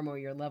form, or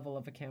your level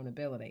of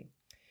accountability.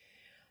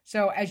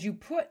 So as you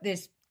put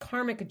this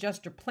karmic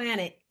adjuster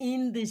planet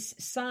in this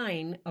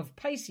sign of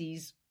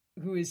Pisces,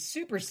 who is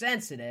super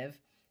sensitive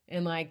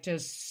and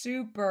just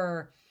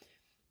super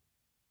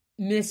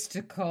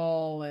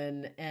mystical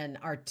and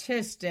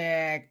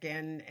artistic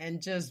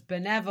and just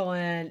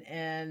benevolent,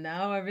 and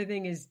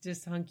everything is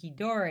just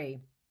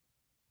hunky-dory.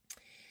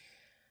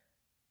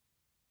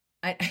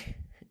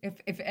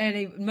 If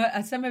any,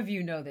 some of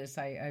you know this,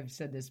 I've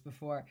said this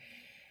before.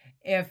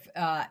 If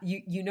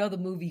you know the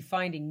movie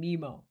Finding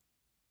Nemo,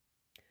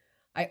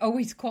 I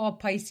always call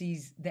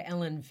Pisces the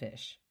Ellen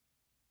fish,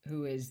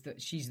 who is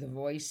she's the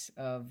voice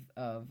of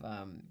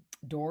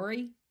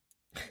Dory.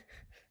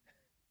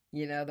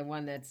 The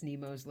one that's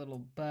Nemo's little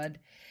bud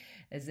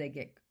as they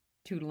get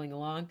tootling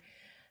along.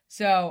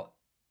 So,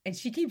 and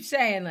she keeps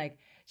saying,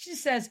 she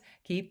just says,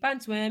 keep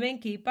on swimming,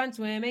 keep on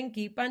swimming,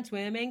 keep on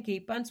swimming,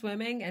 keep on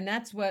swimming. And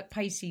that's what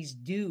Pisces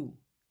do.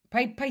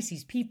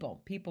 Pisces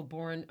people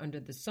born under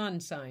the sun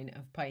sign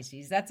of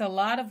Pisces. That's a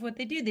lot of what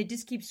they do. They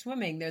just keep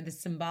swimming. They're the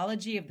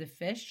symbology of the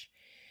fish.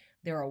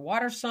 They're a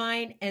water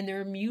sign, and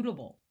they're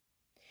immutable.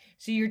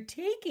 So you're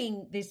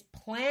taking this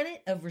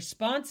planet of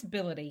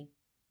responsibility,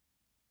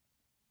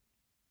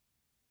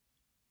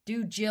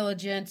 due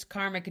diligence,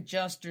 karmic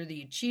adjuster,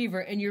 the achiever,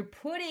 and you're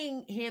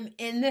putting him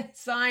in the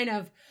sign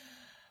of,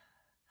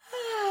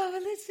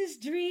 let's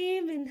just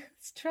dream and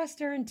let's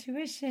trust our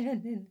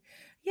intuition.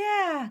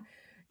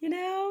 And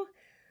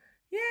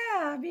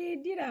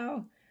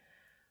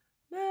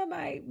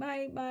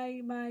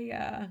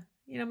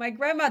my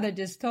grandmother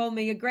just told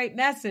me a great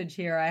message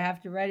here. I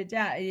have to write it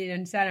down.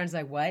 And Saturn's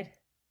like, what?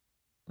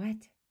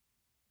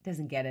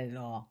 Doesn't get it at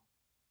all.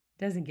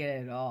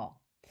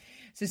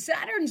 So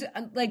Saturn's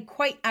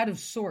quite out of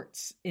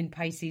sorts in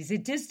Pisces.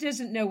 It just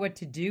doesn't know what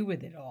to do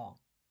with it all.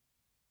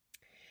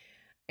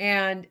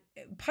 And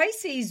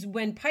Pisces,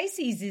 when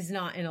Pisces is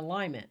not in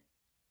alignment,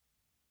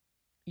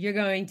 you're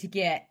going to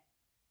get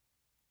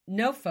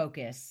no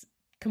focus,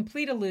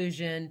 complete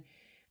illusion,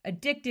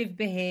 addictive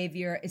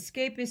behavior,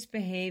 escapist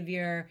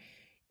behavior.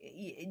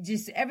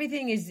 Just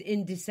everything is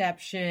in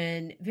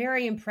deception,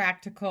 very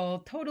impractical,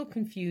 total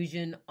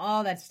confusion.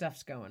 All that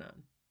stuff's going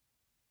on.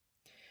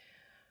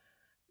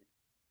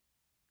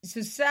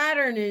 So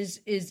Saturn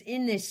is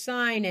in this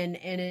sign, and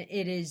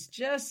it is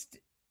just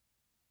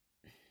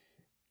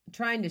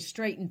trying to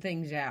straighten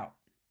things out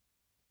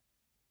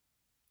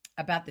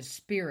about the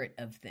spirit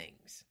of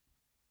things,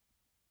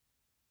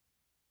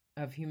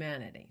 of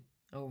humanity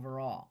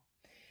overall.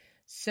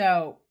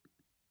 So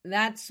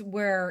that's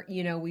where,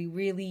 we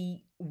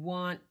really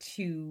want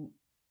to,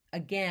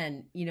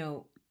 again,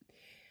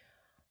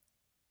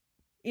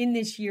 in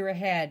this year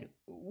ahead,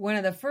 one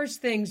of the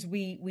first things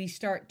we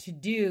start to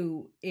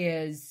do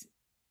is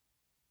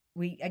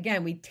we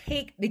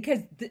take,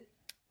 because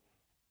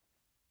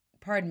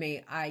pardon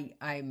me,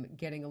 I'm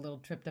getting a little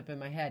tripped up in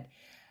my head.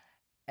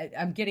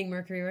 I'm getting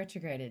Mercury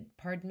retrograded.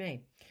 Pardon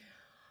me.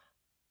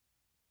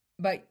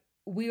 But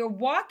we are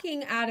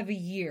walking out of a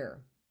year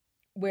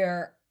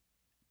where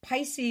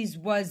Pisces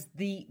was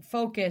the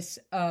focus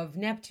of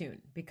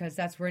Neptune, because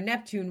that's where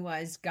Neptune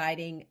was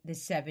guiding the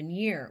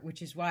 7-year,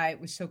 which is why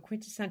it was so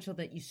quintessential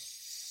that you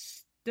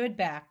stood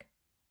back,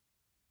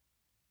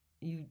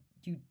 you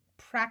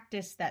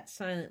practiced that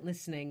silent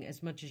listening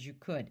as much as you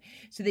could,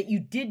 so that you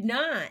did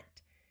not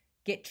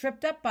get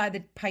tripped up by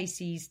the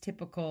Pisces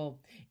typical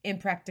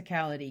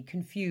impracticality,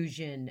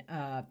 confusion,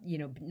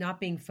 not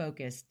being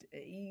focused,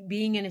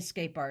 being an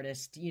escape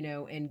artist,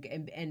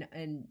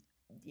 and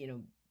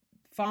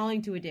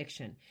falling to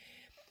addiction.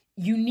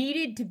 you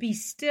needed to be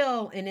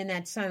still and in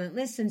that silent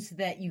listen so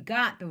that you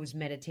got those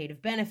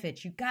meditative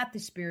benefits. You got the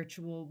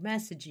spiritual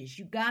messages.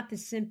 You got the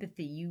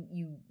sympathy.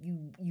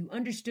 You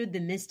understood the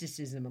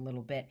mysticism a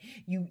little bit.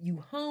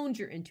 You honed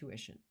your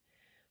intuition,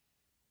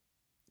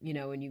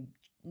 and you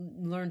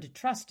learned to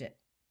trust it.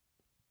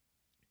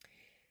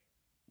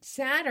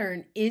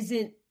 Saturn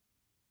isn't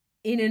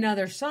in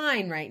another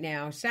sign right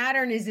now.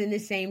 Saturn is in the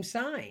same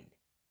sign.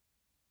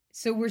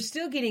 So we're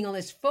still getting on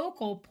this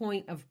focal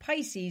point of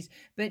Pisces,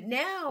 but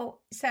now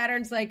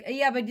Saturn's like,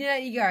 yeah, but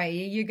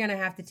you're going to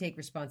have to take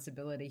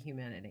responsibility,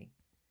 humanity.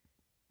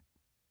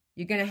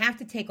 You're going to have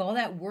to take all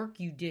that work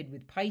you did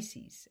with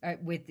Pisces,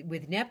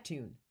 with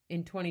Neptune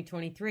in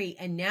 2023,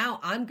 and now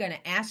I'm going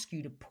to ask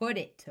you to put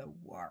it to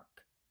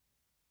work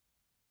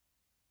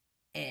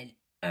and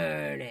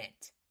earn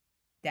it.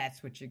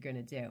 That's what you're going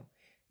to do.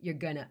 You're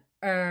going to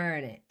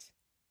earn it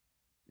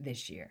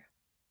this year.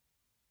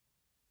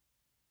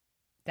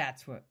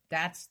 That's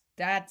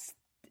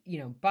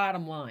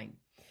bottom line.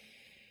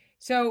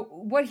 So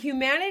what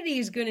humanity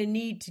is going to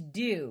need to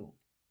do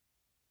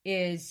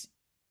is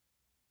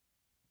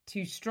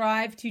to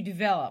strive to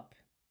develop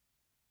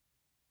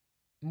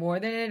more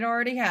than it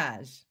already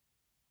has.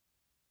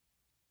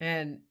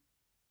 And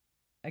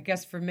I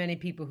guess for many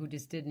people who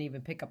just didn't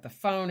even pick up the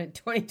phone in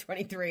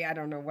 2023, I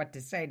don't know what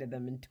to say to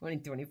them in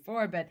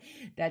 2024, but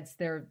that's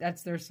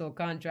their sole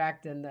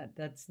contract, and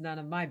that's none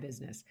of my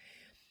business.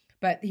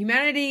 But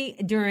humanity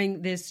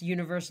during this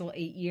universal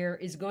 8-year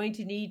is going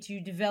to need to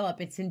develop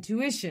its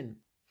intuition.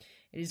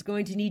 It is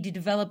going to need to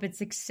develop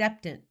its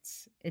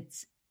acceptance,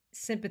 its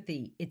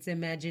sympathy, its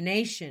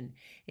imagination.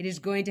 It is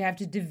going to have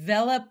to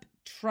develop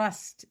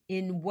trust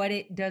in what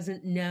it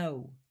doesn't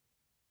know,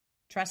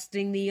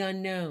 trusting the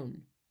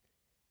unknown.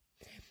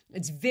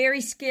 It's very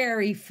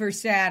scary for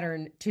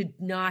Saturn to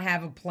not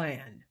have a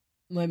plan,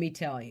 let me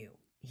tell you.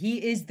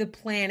 He is the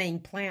planning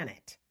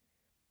planet.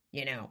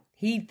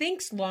 He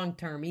thinks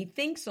long-term. He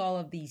thinks all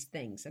of these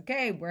things.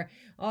 Okay, we're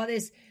all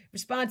this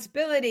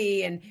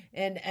responsibility and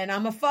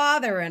I'm a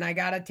father and I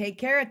got to take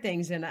care of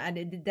things. And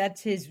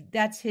that's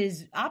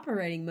his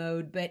operating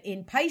mode. But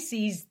in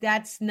Pisces,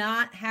 that's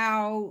not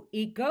how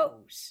it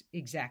goes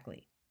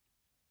exactly.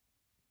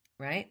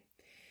 Right?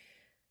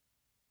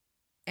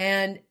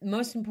 And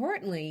most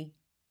importantly,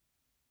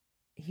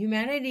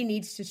 humanity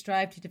needs to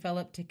strive to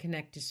develop to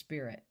connect to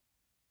spirit.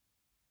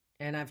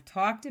 And I've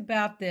talked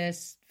about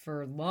this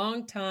for a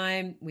long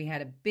time. We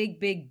had a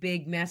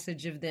big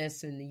message of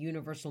this in the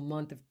universal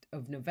month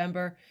of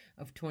November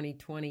of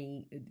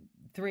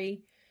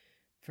 2023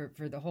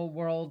 for the whole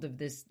world of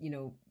this,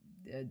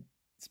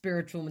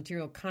 spiritual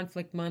material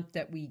conflict month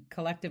that we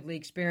collectively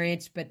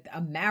experienced. But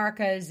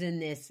America is in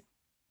this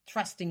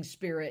trusting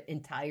spirit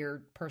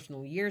entire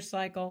personal year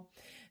cycle.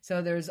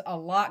 So there's a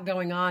lot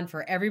going on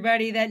for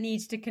everybody that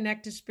needs to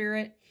connect to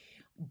spirit,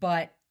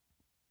 but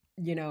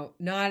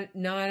not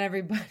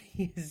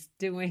everybody is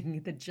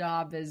doing the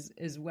job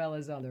as well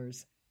as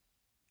others.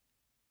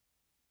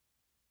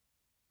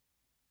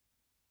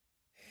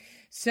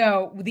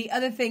 So the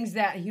other things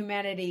that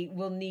humanity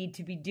will need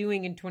to be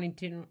doing in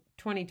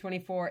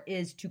 2024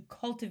 is to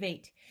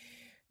cultivate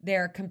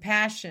their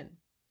compassion.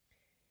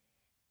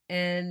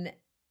 And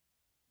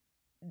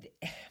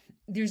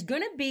there's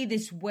going to be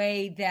this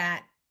way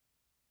that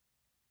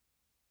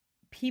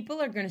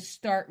people are going to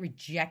start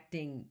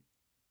rejecting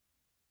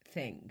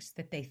things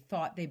that they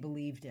thought they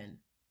believed in.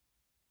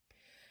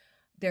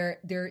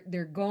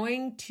 They're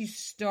going to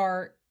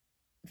start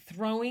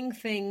throwing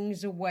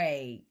things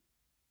away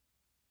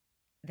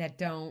that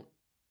don't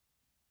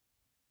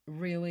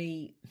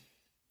really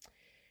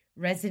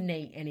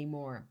resonate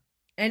anymore.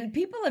 And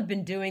people have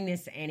been doing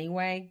this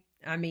anyway.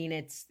 I mean,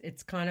 it's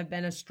kind of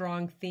been a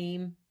strong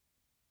theme.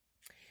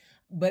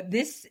 But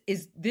this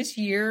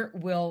year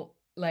will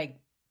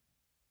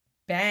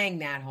bang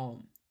that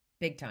home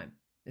big time.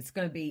 It's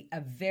going to be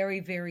a very,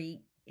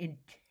 very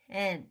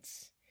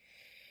intense,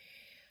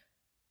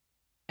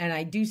 and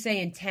I do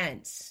say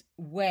intense,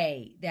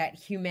 way that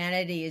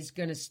humanity is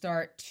going to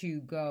start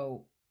to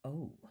go,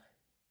 oh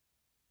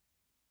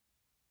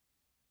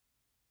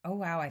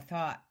wow, I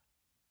thought,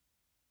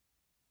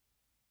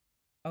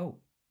 oh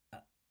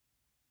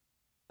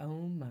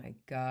my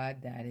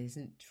God, that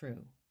isn't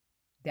true.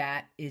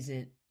 That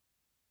isn't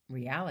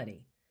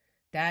reality.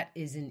 That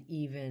isn't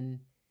even,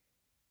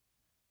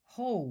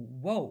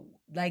 whoa,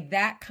 like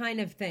that kind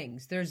of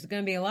things. There's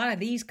going to be a lot of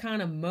these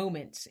kind of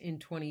moments in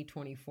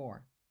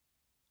 2024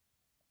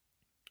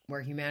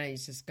 where humanity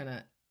is just going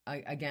to,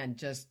 again,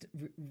 just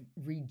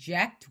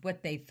reject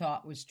what they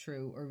thought was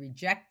true, or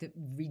reject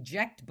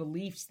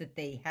beliefs that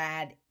they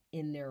had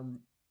in their,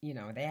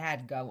 they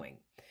had going.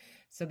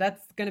 So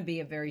that's going to be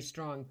a very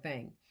strong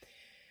thing.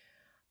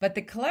 But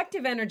the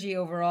collective energy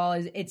overall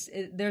is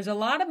there's a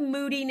lot of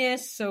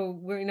moodiness. So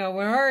we're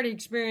already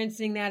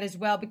experiencing that as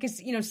well, because,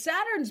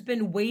 Saturn's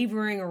been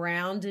wavering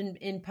around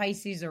in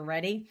Pisces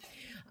already.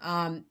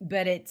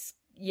 But it's,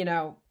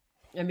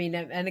 I mean,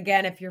 and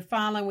again, if you're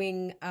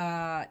following,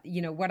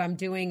 what I'm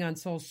doing on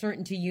Soul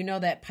Certainty, you know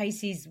that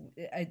Pisces,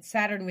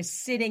 Saturn was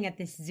sitting at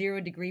this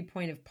 0 degree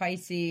point of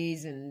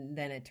Pisces, and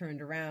then it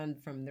turned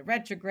around from the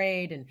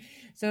retrograde. And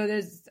so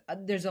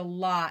there's a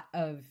lot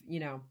of,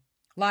 a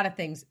lot of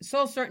things.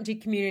 Soul Certainty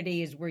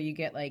community is where you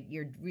get like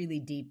your really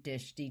deep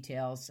dish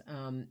details.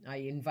 I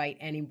invite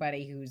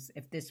anybody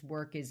if this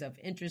work is of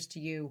interest to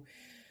you,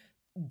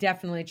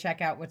 definitely check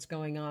out what's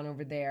going on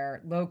over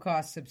there. Low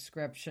cost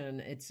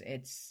subscription. It's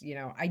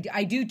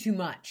I do too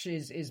much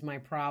is my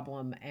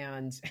problem,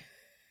 and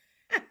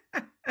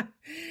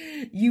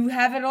you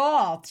have it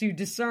all to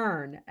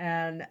discern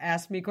and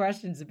ask me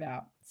questions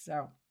about.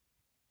 So,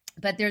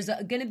 but there's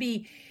going to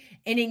be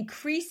an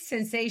increased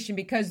sensation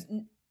because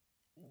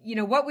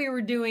what we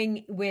were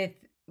doing with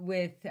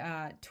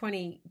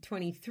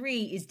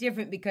 2023 is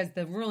different because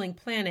the ruling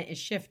planet is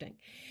shifting.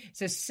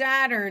 So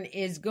Saturn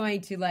is going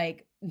to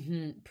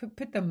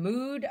put the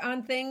mood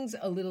on things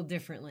a little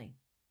differently.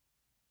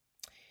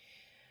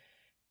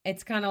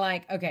 It's kind of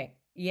like, okay,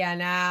 yeah,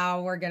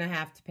 now we're going to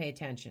have to pay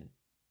attention.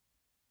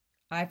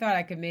 I thought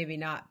I could maybe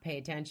not pay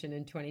attention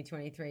in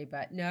 2023,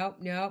 but nope.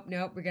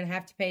 We're going to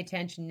have to pay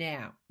attention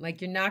now.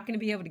 Like, you're not going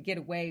to be able to get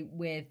away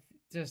with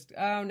just,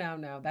 oh,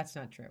 no, that's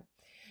not true.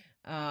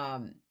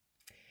 And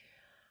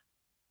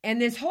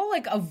this whole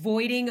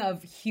avoiding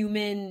of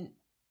human,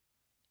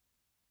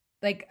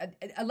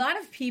 a lot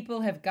of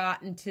people have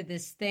gotten to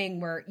this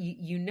thing where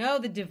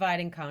the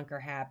divide and conquer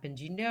happened.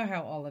 You know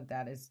how all of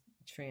that is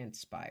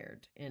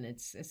transpired, and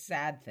it's a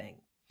sad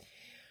thing.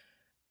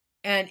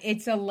 And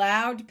it's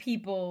allowed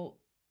people,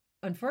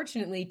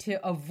 unfortunately,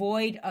 to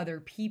avoid other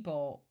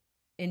people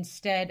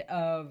instead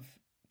of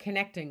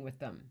connecting with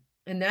them.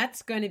 And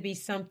that's going to be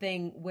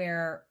something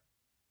where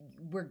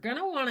we're going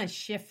to want to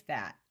shift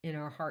that in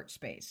our heart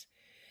space.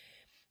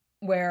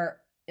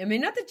 Where,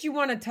 not that you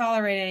want to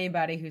tolerate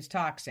anybody who's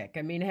toxic.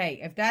 Hey,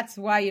 if that's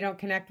why you don't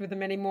connect with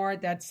them anymore,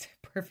 that's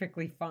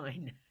perfectly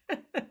fine.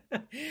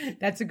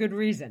 That's a good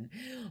reason.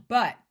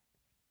 But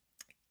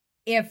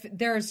if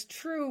there's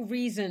true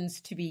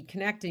reasons to be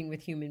connecting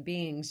with human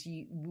beings,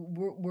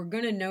 we're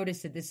going to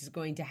notice that this is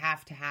going to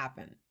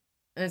happen.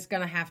 And it's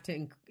going to have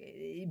to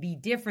be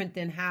different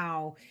than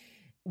how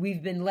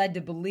we've been led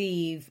to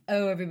believe,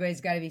 oh,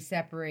 everybody's got to be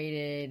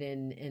separated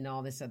and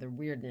all this other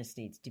weirdness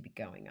needs to be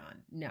going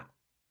on. No.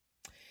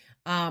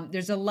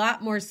 There's a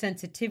lot more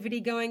sensitivity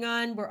going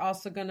on. We're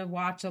also going to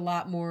watch a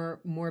lot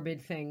more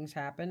morbid things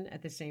happen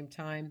at the same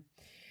time.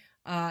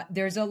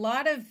 There's a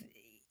lot of,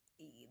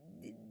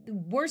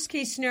 worst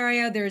case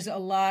scenario, there's a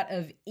lot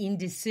of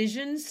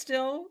indecision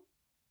still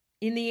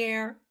in the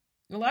air.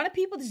 A lot of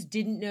people just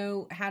didn't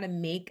know how to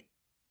make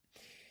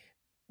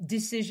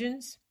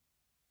decisions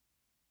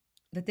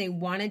that they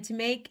wanted to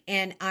make.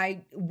 And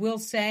I will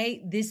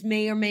say this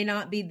may or may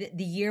not be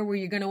the year where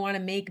you're going to want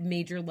to make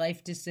major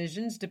life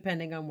decisions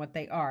depending on what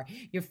they are.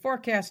 Your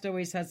forecast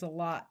always has a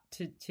lot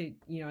to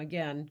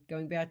again,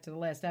 going back to the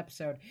last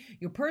episode,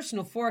 your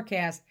personal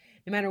forecast,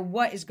 no matter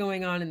what is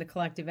going on in the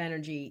collective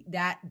energy,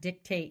 that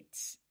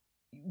dictates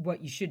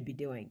what you should be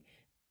doing,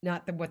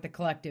 not what the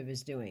collective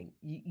is doing.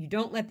 You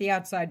don't let the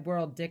outside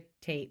world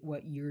dictate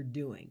what you're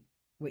doing,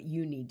 what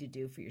you need to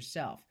do for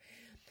yourself.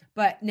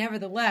 But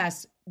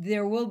nevertheless,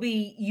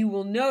 you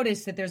will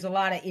notice that there's a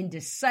lot of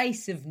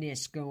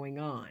indecisiveness going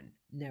on,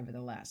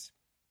 nevertheless.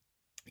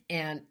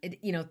 And,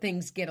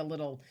 things get a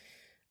little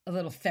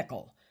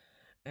fickle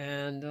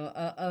and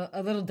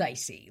a little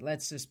dicey.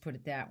 Let's just put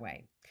it that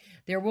way.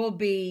 There will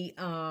be,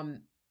 a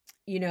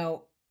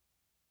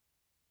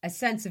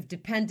sense of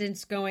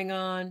dependence going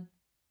on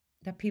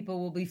that people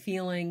will be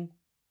feeling,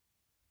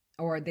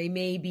 or they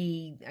may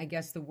be, I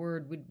guess the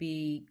word would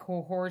be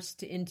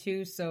coerced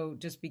into. So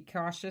just be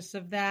cautious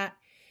of that.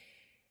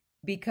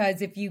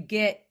 Because if you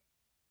get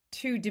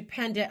too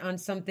dependent on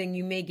something,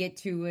 you may get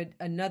to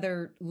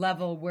another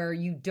level where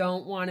you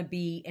don't want to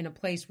be in a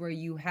place where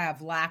you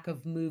have lack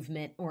of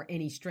movement or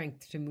any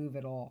strength to move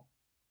at all.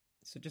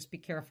 So just be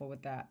careful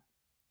with that.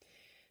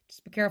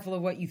 Just be careful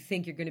of what you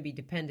think you're going to be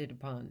dependent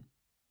upon,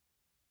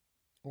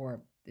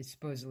 or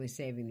supposedly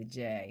saving the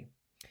day.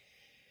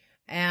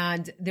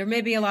 And there may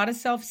be a lot of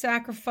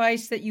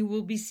self-sacrifice that you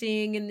will be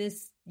seeing in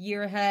this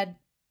year ahead.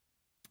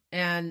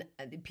 And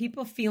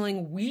people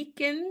feeling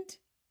weakened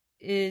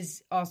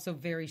is also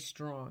very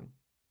strong.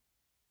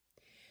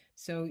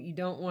 So you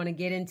don't want to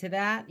get into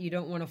that. You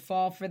don't want to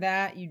fall for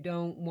that. You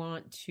don't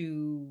want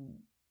to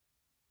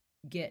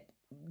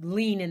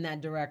lean in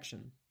that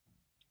direction.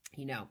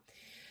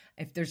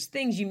 If there's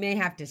things you may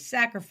have to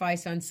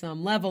sacrifice on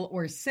some level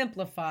or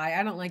simplify,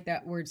 I don't like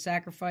that word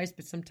sacrifice,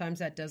 but sometimes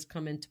that does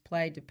come into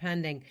play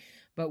depending.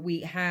 But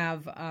we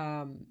have,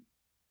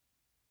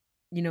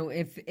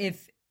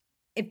 if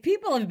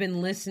people have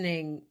been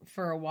listening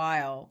for a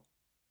while,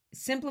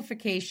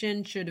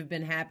 simplification should have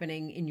been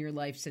happening in your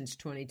life since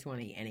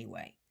 2020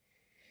 anyway.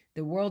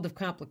 The world of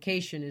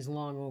complication is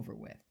long over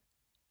with.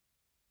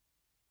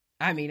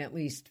 At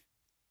least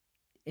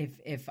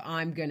if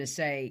I'm going to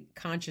say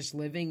conscious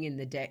living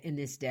in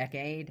this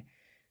decade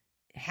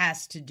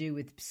has to do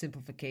with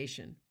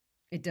simplification.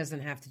 It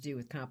doesn't have to do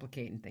with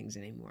complicating things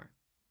anymore.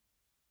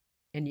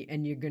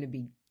 And you're going to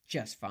be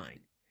just fine.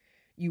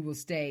 You will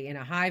stay in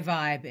a high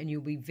vibe, and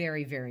you'll be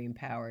very, very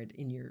empowered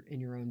in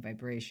your own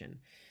vibration.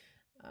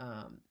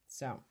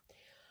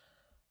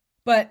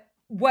 But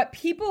what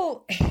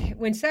people,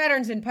 when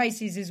Saturn's in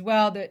Pisces as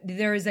well,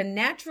 there is a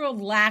natural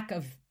lack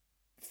of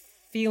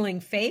feeling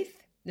faith.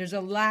 There's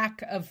a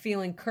lack of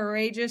feeling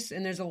courageous,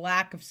 and there's a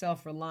lack of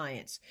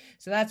self-reliance.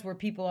 So that's where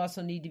people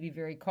also need to be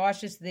very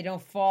cautious. They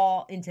don't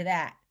fall into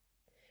that.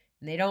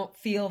 And they don't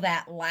feel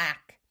that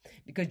lack,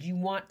 because you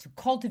want to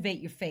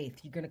cultivate your faith.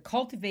 You're going to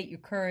cultivate your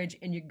courage,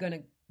 and you're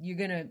going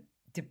to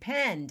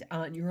depend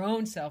on your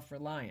own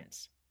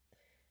self-reliance.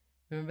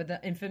 Remember the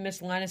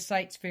infamous line of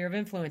sight sphere of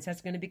influence.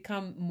 That's going to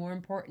become more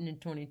important in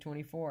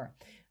 2024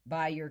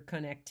 by your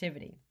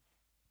connectivity.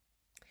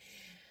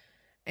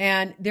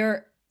 And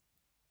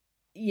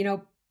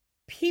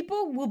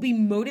people will be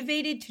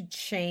motivated to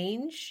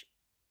change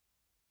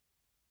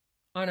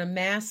on a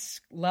mass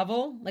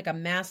level, like a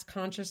mass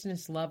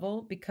consciousness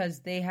level,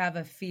 because they have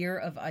a fear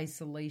of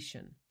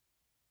isolation.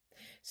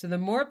 So the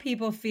more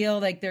people feel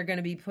like they're going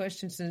to be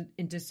pushed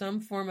into some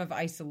form of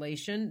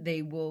isolation,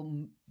 they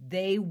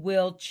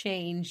will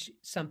change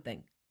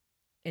something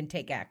and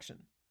take action.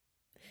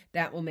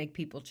 That will make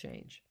people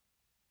change.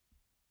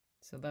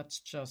 So that's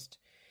just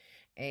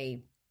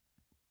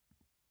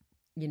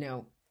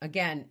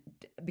again,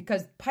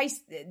 because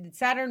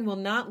Saturn will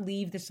not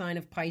leave the sign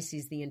of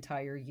Pisces the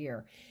entire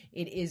year.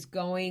 It is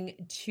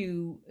going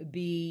to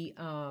be,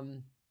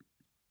 again,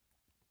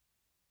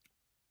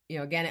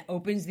 it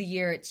opens the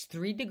year. It's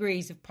 3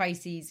 degrees of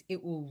Pisces.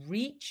 It will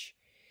reach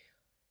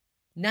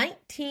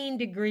 19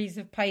 degrees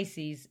of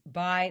Pisces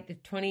by the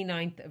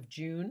 29th of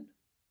June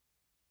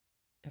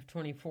of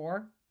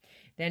 24.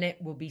 Then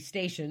it will be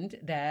stationed,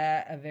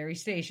 very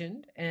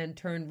stationed, and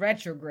turn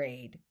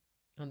retrograde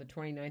on the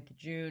 29th of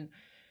June.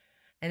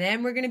 And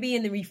then we're going to be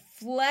in the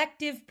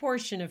reflective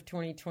portion of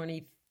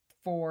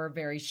 2024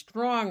 very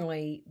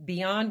strongly,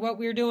 beyond what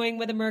we're doing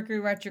with the Mercury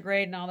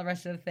retrograde and all the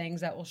rest of the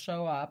things that will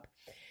show up.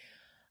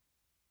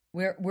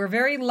 We're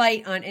very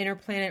light on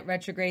interplanet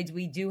retrogrades.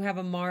 We do have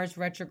a Mars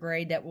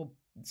retrograde that will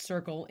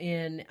circle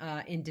in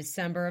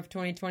December of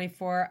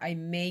 2024. I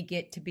may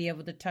get to be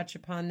able to touch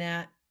upon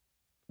that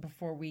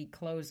before we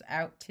close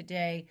out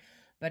today.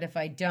 But if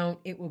I don't,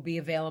 it will be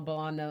available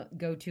on the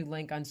go-to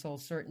link on Soul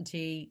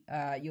Certainty.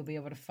 You'll be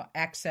able to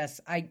access.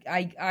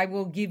 I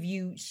will give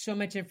you so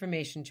much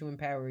information to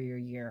empower your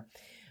year.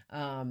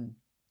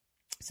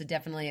 So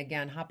definitely,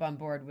 again, hop on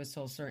board with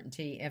Soul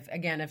Certainty.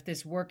 If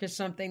this work is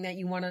something that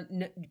you want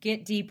to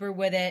get deeper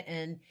with it,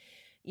 and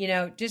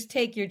just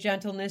take your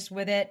gentleness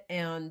with it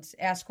and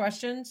ask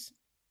questions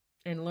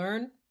and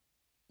learn,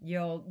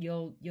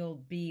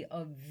 you'll be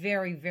a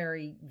very,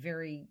 very,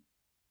 very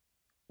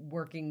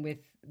working with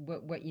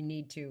what you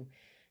need to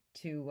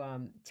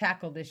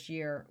tackle this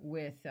year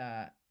with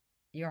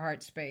your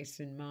heart space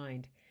in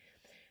mind.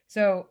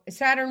 So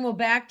Saturn will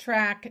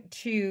backtrack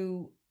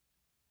to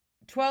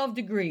 12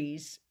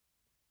 degrees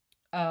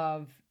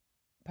of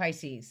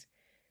Pisces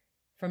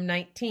from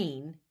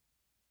 19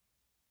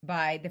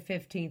 by the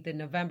 15th of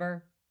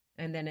November,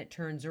 and then it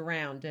turns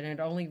around, and it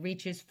only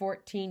reaches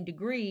 14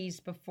 degrees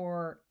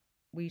before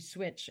we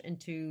switch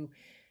into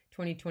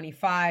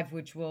 2025,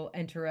 which will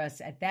enter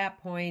us at that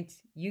point.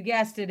 You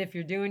guessed it, if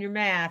you're doing your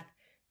math,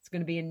 it's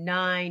going to be a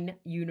 9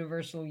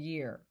 universal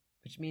year,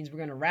 which means we're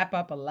going to wrap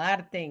up a lot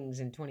of things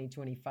in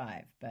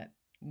 2025, but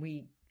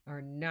we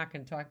are not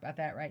going to talk about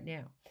that right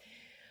now.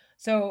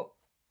 So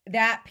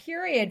that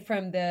period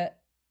from the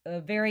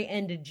very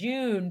end of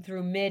June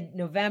through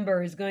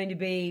mid-November is going to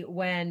be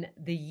when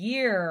the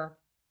year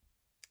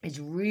is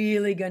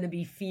really going to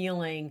be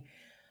feeling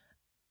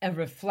a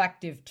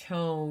reflective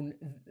tone,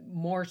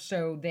 more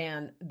so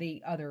than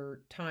the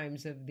other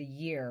times of the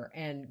year.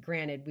 And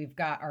granted, we've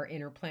got our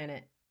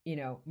interplanet,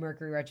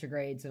 Mercury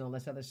retrogrades and all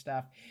this other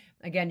stuff.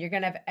 Again, you're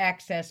going to have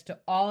access to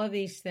all of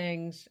these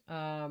things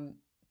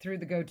through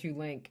the go-to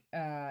link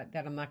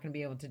that I'm not going to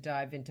be able to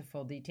dive into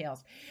full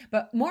details.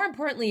 But more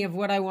importantly, of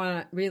what I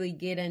want to really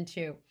get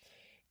into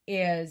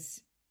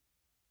is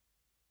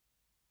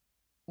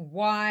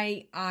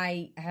why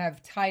I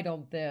have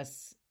titled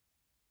this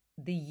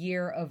The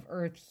Year of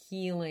Earth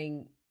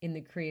Healing in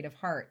the Creative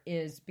Heart,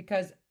 is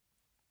because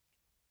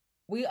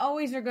we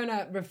always are going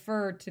to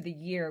refer to the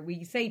year.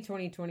 We say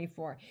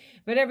 2024,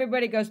 but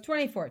everybody goes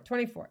 24.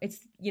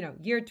 It's,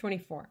 year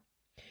 24.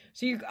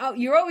 So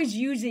you're always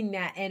using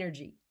that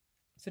energy.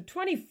 So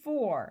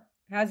 24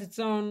 has its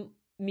own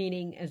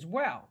meaning as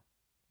well,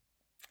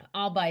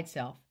 all by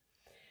itself.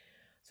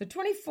 So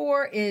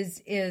 24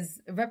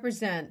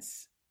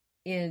 represents,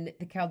 in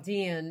the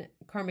Chaldean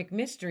karmic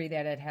mystery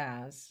that it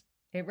has,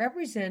 it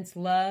represents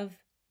love,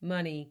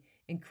 money,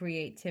 and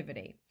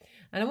creativity.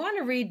 And I want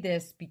to read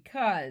this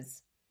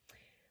because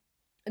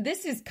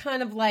this is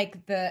kind of like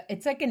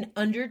it's like an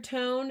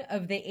undertone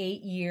of the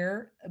 8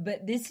 year,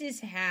 but this is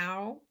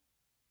how,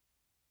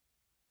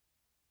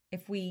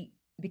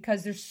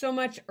 because there's so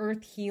much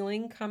earth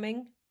healing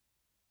coming,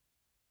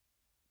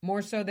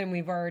 more so than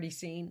we've already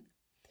seen.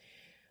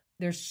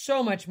 There's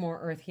so much more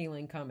earth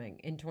healing coming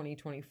in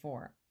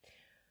 2024.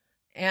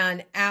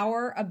 And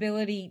our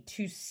ability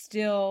to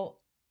still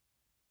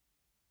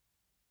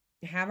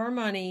have our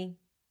money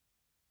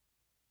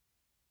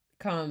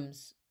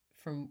comes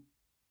from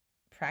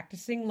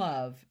practicing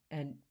love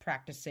and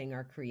practicing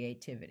our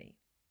creativity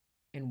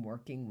and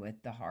working with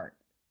the heart.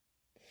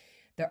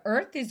 The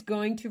earth is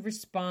going to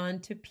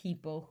respond to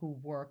people who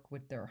work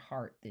with their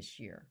heart this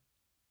year,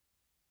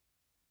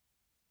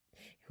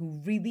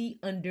 who really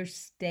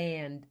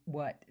understand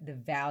what the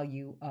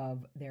value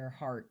of their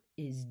heart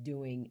is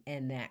doing,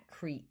 and that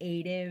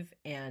creative.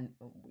 And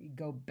we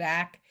go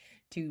back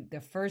to the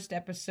first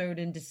episode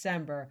in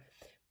December,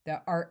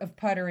 the Art of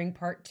Puttering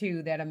Part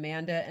 2 that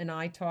Amanda and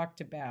I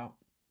talked about.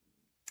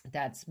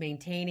 That's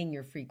maintaining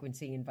your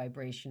frequency and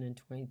vibration in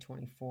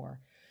 2024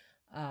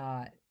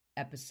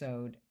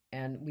 episode.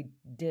 And we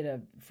did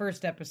a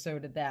first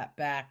episode of that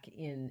back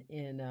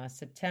in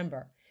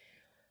September.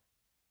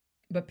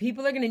 But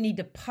people are going to need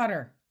to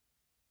putter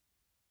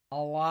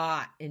a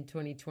lot in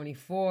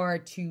 2024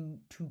 to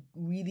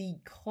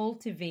really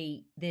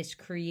cultivate this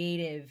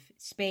creative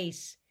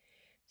space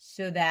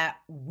so that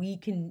we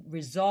can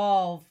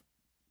resolve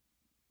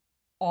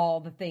all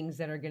the things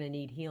that are going to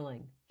need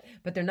healing.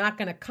 But they're not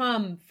going to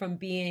come from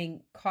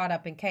being caught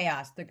up in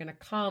chaos. They're going to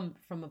come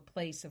from a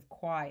place of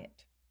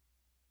quiet.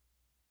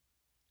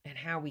 And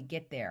how we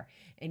get there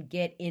and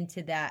get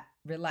into that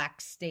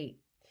relaxed state.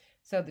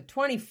 So the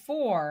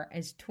 24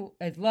 as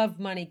love,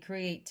 money,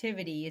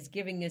 creativity is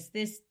giving us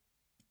this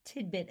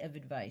tidbit of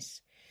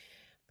advice.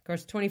 Of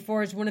course,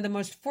 24 is one of the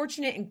most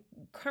fortunate and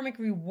karmic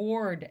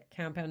reward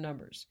compound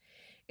numbers.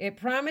 It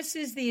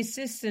promises the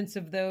assistance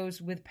of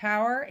those with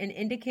power and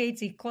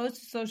indicates a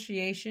close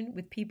association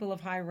with people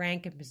of high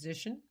rank and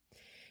position.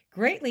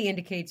 Greatly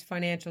indicates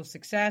financial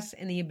success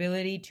and the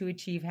ability to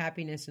achieve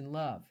happiness and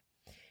love.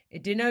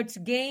 It denotes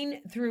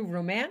gain through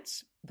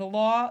romance, the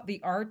law,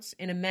 the arts,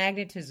 and a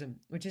magnetism,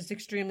 which is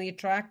extremely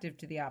attractive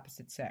to the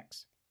opposite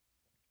sex.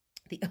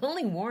 The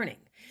only warning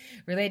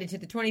related to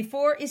the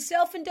 24 is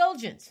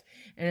self-indulgence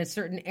and a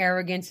certain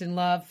arrogance in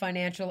love,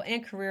 financial,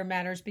 and career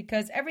matters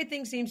because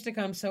everything seems to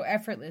come so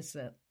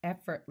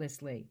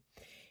effortlessly.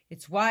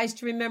 It's wise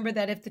to remember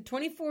that if the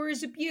 24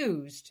 is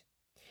abused,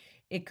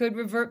 it could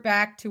revert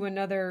back to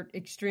another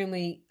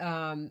extremely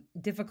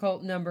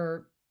difficult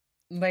number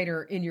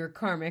later in your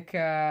karmic,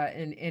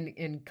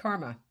 in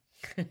karma.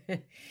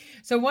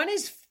 So one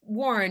is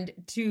warned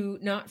to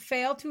not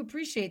fail to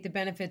appreciate the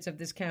benefits of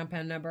this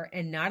compound number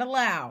and not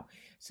allow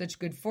such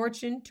good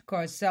fortune to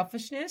cause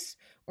selfishness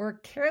or a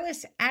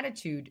careless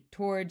attitude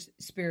towards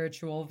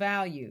spiritual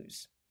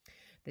values.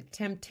 The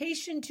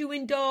temptation to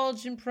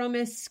indulge in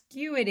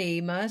promiscuity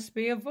must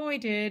be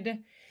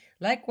avoided.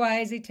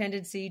 Likewise, a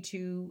tendency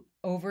to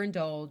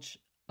overindulge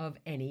of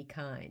any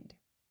kind.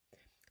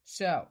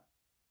 So,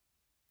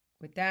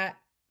 with that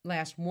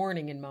last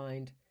warning in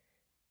mind,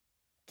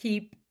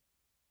 keep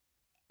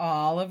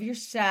all of your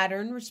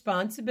Saturn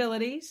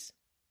responsibilities,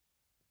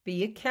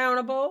 be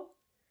accountable,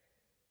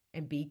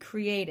 and be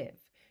creative.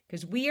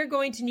 Because we are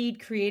going to need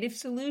creative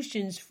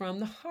solutions from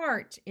the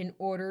heart in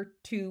order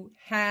to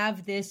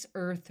have this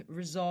earth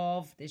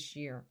resolve this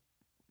year.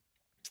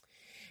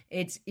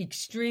 It's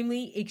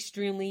extremely,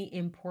 extremely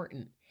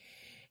important.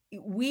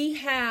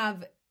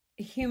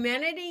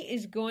 Humanity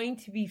is going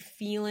to be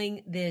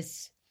feeling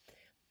this.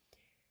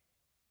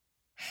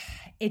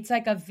 It's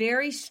like a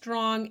very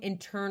strong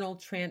internal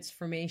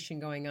transformation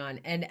going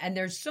on. And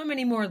there's so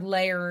many more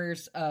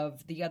layers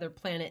of the other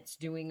planets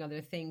doing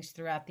other things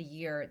throughout the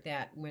year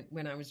that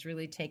when I was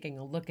really taking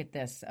a look at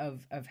this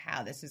of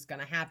how this is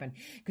going to happen.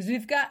 Because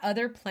we've got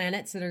other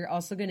planets that are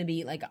also going to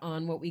be like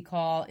on what we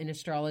call in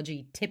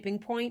astrology tipping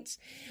points,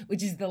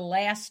 which is the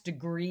last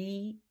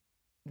degree,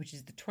 which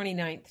is the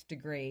 29th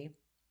degree,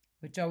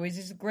 which always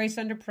is grace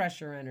under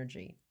pressure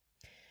energy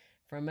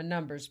from a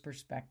numbers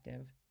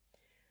perspective.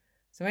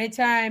 So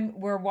anytime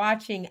we're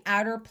watching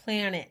outer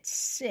planets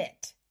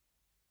sit,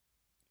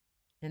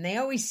 and they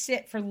always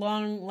sit for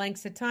long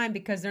lengths of time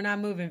because they're not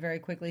moving very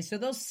quickly. So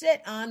they'll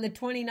sit on the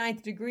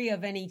 29th degree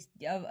of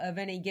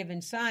any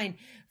given sign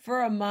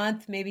for a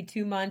month, maybe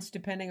 2 months,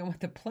 depending on what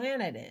the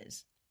planet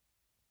is,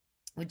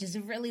 which is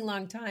a really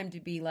long time to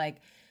be like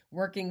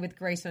working with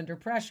grace under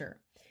pressure.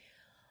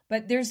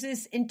 But there's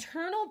this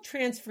internal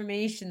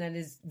transformation that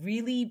is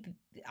really,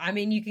 I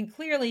mean, you can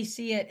clearly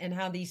see it in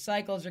how these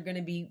cycles are going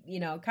to be,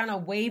 kind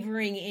of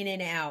wavering in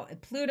and out.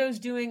 Pluto's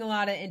doing a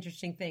lot of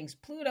interesting things.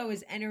 Pluto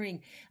is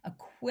entering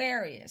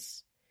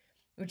Aquarius,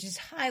 which is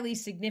highly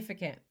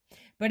significant,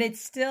 but it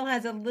still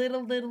has a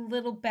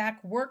little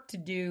back work to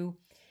do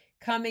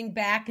coming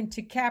back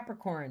into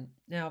Capricorn.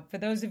 Now, for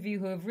those of you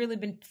who have really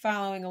been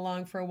following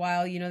along for a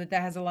while, you know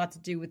that has a lot to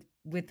do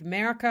with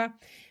America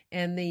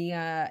and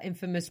the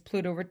infamous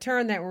Pluto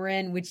return that we're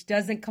in, which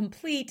doesn't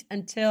complete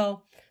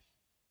until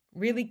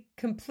really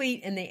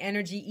complete and the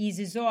energy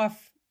eases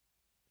off,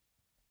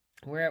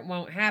 where it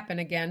won't happen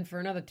again for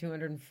another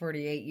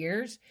 248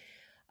 years.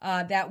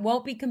 That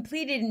won't be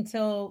completed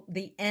until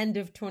the end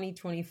of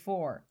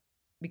 2024.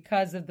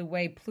 because of the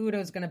way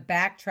Pluto's going to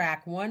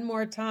backtrack one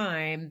more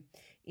time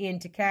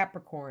into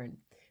Capricorn.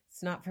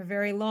 It's not for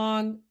very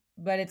long,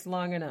 but it's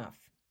long enough.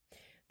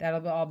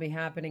 That'll all be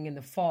happening in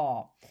the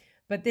fall.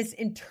 But this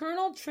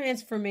internal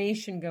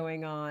transformation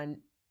going on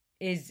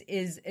is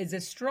a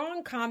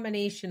strong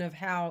combination of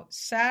how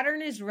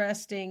Saturn is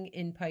resting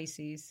in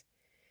Pisces.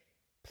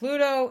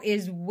 Pluto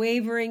is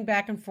wavering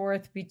back and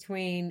forth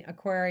between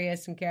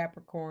Aquarius and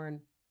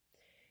Capricorn.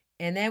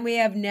 And then we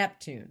have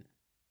Neptune,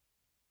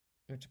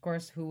 which, of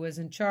course, who was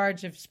in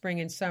charge of spring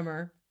and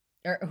summer,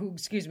 who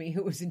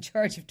was in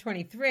charge of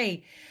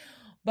 23.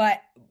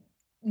 But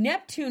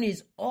Neptune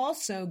is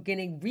also going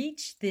to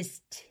reach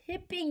this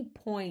tipping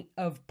point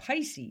of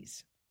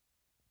Pisces.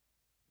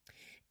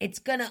 It's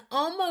going to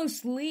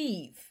almost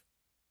leave,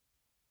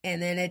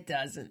 and then it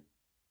doesn't.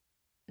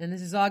 And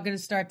this is all going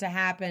to start to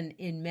happen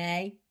in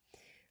May,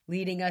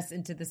 leading us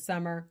into the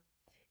summer.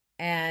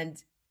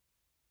 And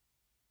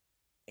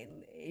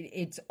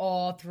it's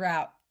all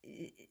throughout.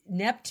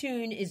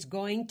 Neptune is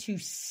going to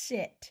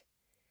sit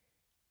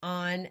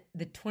on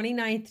the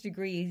 29th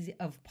degree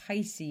of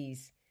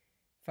Pisces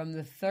from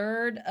the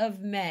 3rd of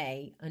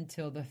May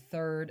until the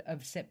 3rd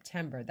of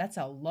September. That's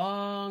a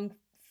long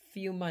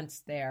few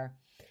months there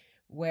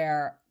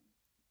where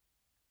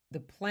the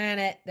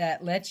planet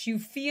that lets you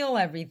feel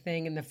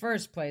everything in the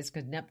first place,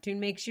 because Neptune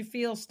makes you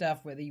feel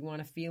stuff, whether you want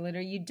to feel it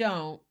or you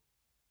don't,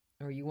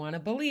 or you want to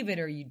believe it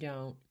or you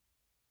don't.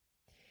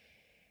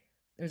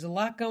 There's a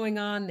lot going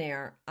on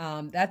there.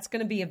 That's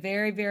going to be a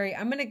very, very,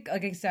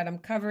 like I said, I'm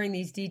covering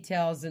these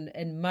details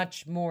and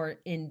much more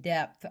in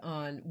depth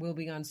will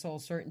be on Soul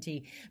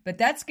Certainty, but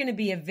that's going to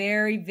be a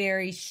very,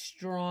 very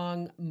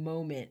strong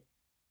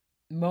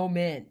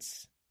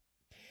moments.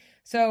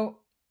 So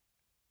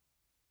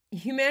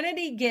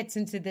humanity gets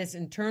into this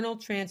internal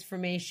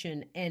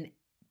transformation, and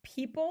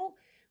people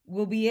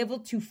will be able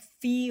to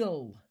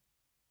feel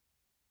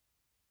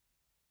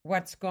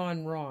what's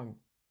gone wrong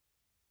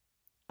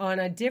on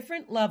a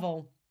different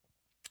level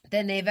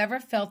than they've ever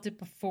felt it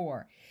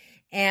before.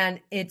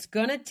 And it's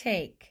going to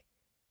take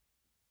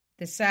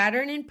the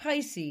Saturn in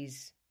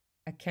Pisces,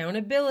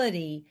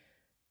 accountability,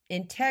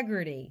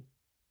 integrity,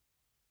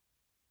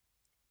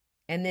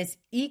 and this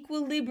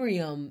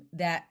equilibrium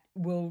that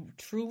will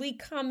truly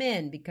come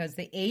in, because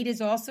the 8 is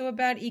also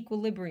about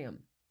equilibrium.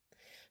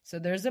 So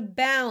there's a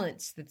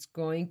balance that's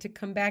going to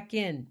come back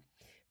in,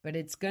 but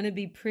it's going to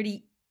be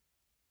pretty,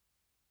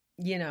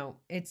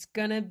 it's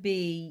going to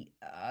be,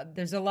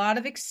 there's a lot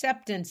of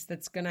acceptance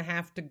that's going to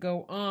have to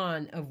go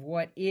on of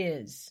what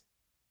is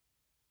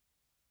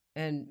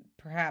and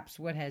perhaps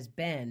what has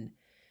been,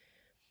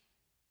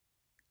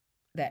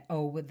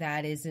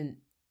 that isn't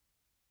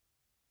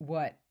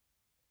what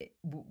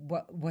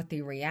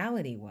the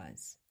reality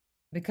was.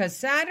 Because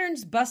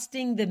Saturn's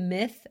busting the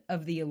myth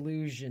of the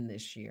illusion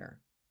this year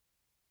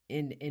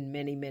in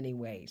many, many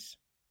ways.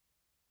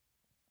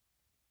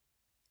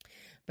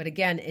 But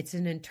again, it's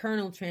an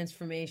internal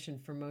transformation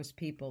for most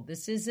people.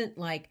 This isn't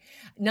like,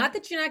 not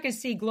that you're not going to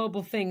see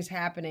global things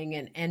happening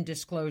and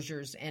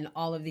disclosures and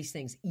all of these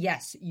things.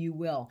 Yes, you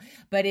will.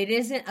 But it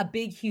isn't a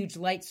big, huge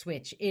light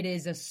switch. It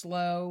is a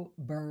slow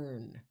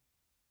burn.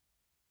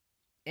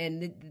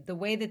 And the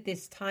way that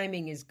this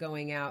timing is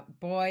going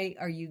out, boy,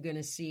 are you going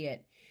to see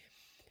it.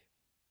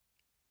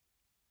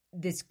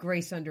 This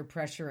grace under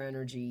pressure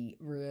energy,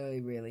 really,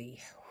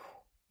 really,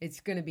 it's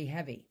going to be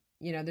heavy.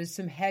 There's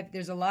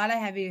a lot of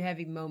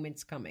heavy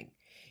moments coming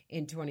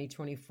in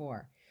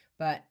 2024.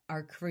 But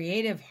our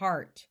creative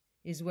heart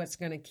is what's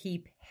going to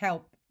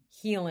help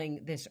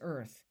healing this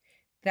earth.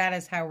 That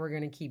is how we're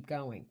going to keep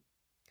going.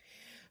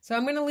 So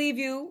I'm going to leave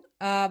you,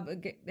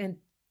 and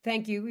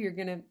thank you. You're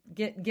going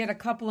to get a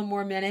couple of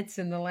more minutes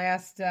in the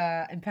last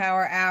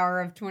Empower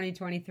Hour of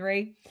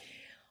 2023.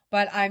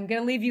 But I'm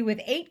going to leave you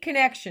with 8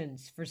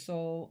 connections for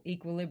soul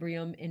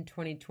equilibrium in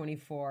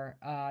 2024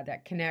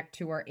 that connect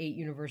to our 8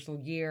 universal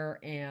year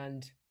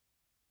and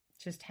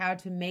just how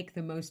to make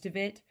the most of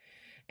it.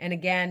 And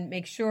again,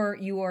 make sure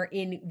you are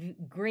in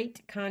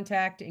great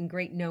contact and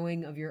great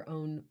knowing of your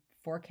own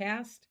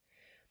forecast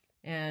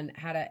and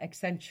how to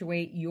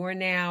accentuate your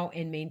now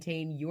and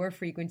maintain your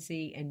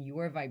frequency and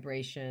your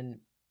vibration,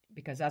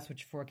 because that's what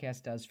your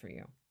forecast does for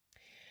you.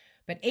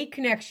 But 8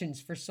 connections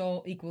for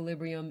soul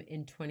equilibrium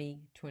in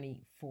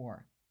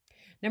 2024.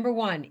 Number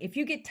 1, if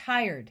you get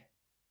tired,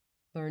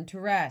 learn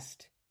to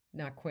rest,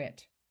 not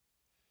quit.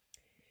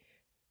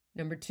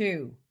 Number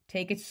 2,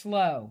 take it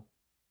slow,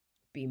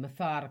 be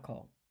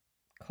methodical.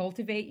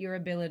 Cultivate your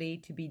ability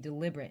to be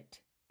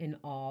deliberate in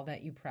all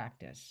that you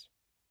practice.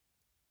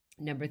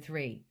 Number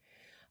 3,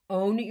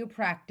 own your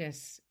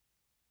patience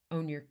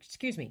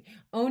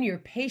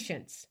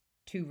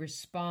to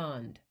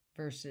respond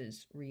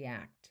versus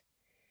react.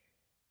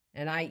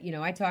 And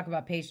I talk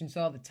about patience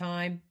all the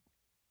time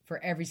for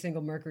every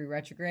single Mercury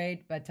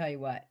retrograde, but I tell you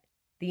what,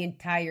 the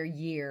entire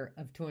year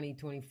of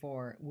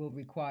 2024 will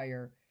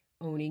require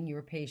owning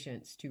your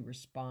patience to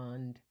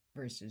respond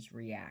versus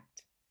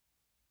react.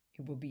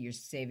 It will be your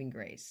saving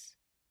grace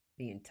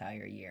the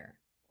entire year,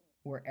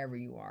 wherever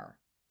you are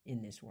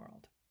in this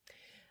world.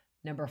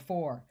 Number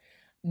 4,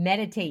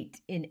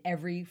 meditate in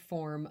every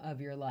form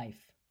of your life.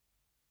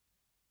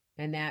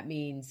 And that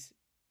means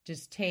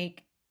just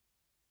take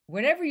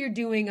whatever you're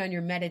doing on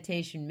your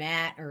meditation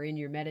mat or in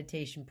your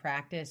meditation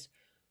practice,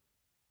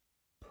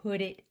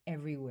 put it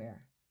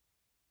everywhere.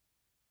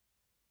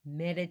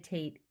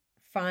 Meditate.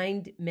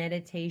 Find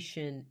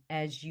meditation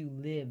as you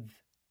live.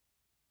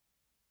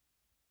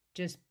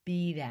 Just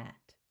be that.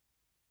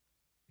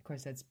 Of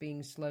course, that's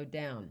being slowed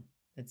down.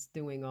 That's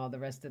doing all the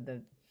rest of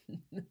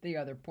the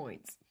other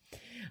points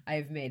I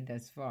have made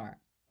thus far.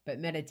 But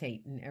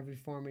meditate in every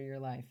form of your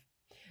life.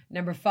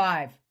 Number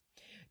 5,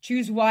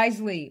 choose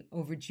wisely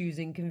over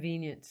choosing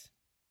convenience.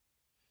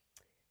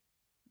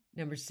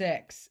 Number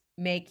 6,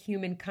 make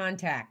human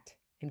contact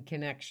and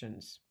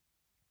connections.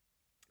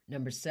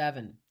 Number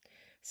 7,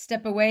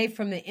 step away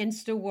from the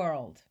Insta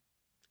world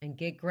and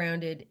get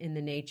grounded in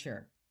the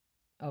nature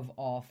of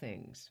all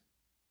things.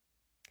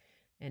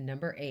 And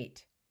number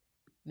 8,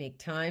 make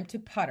time to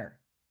putter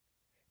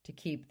to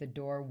keep the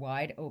door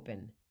wide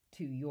open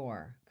to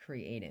your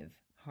creative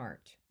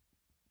heart.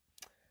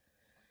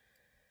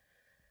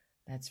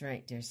 That's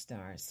right, dear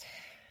stars.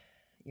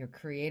 Your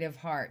creative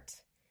heart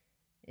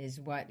is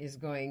what is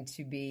going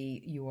to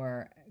be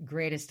your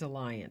greatest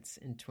alliance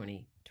in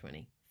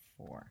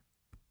 2024.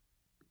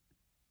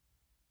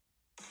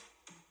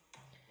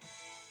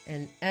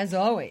 And as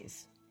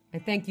always, I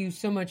thank you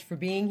so much for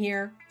being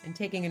here and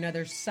taking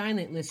another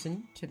silent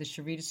listen to the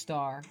Sharita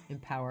Star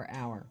Empower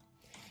Hour.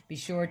 Be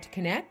sure to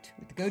connect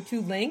with the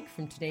go-to link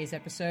from today's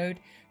episode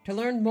to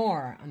learn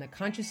more on the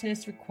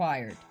consciousness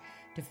required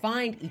to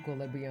find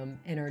equilibrium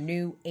in our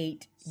new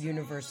 8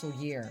 universal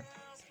year.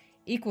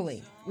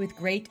 Equally, with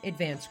great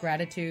advanced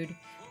gratitude,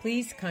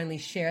 please kindly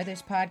share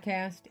this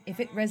podcast if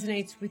it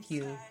resonates with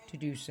you to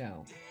do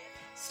so.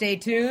 Stay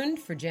tuned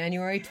for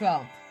January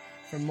 12th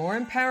for more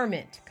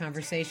empowerment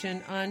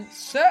conversation on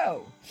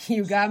So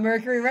You Got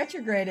Mercury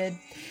Retrograded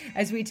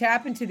as we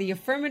tap into the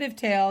affirmative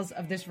tales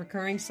of this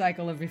recurring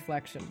cycle of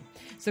reflection.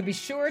 So be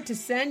sure to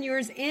send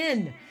yours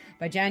in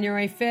by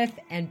January 5th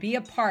and be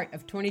a part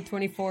of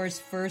 2024's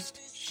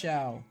first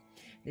show.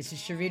 This is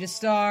Sharita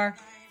Star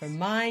from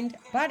Mind,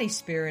 Body,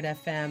 Spirit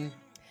FM,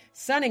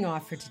 signing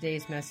off for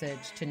today's message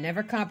to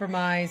never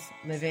compromise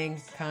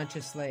living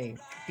consciously.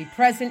 Be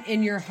present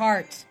in your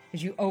heart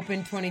as you open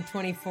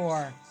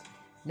 2024.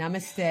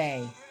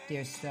 Namaste,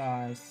 dear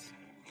stars.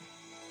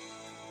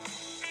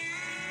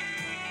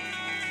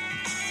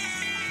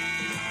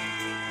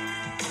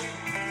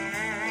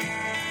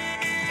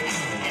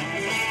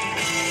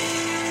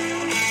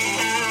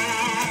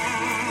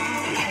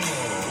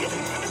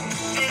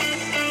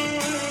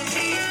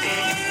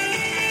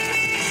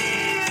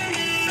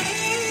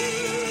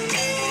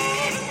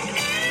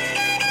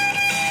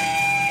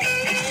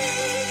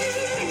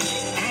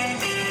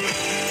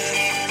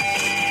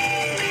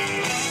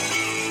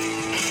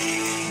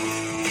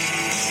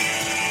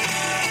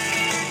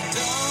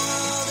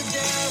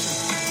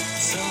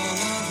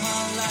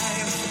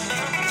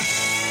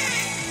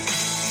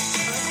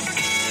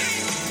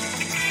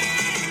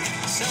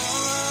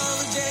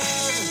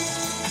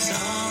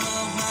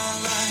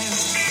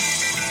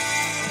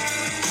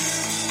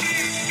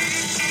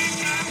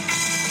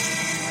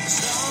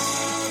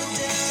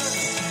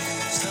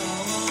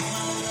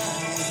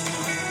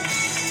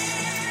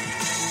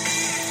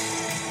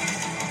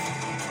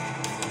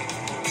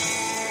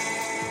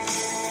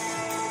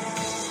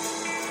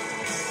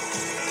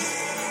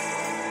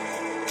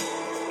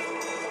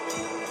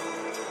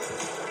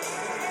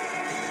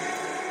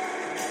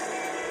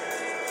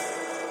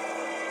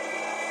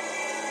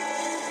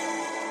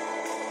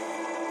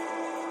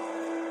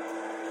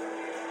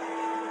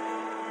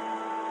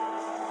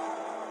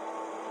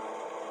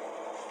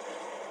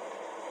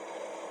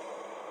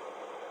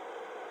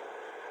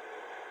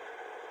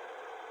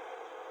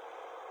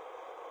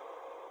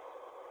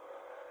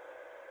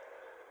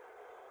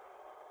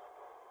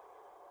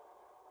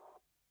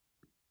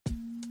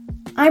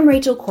 I'm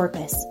Rachel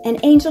Corpus, an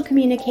angel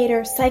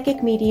communicator,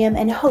 psychic medium,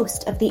 and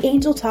host of the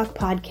Angel Talk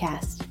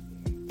podcast.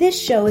 This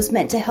show is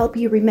meant to help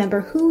you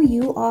remember who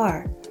you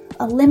are,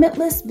 a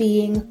limitless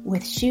being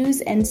with shoes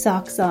and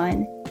socks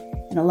on.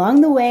 And along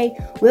the way,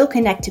 we'll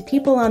connect to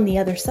people on the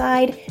other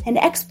side and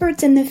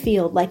experts in the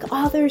field like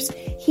authors,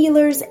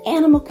 healers,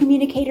 animal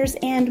communicators,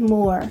 and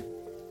more.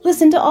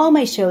 Listen to all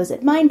my shows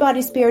at Mind,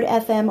 Body, Spirit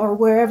FM or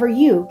wherever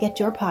you get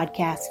your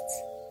podcasts.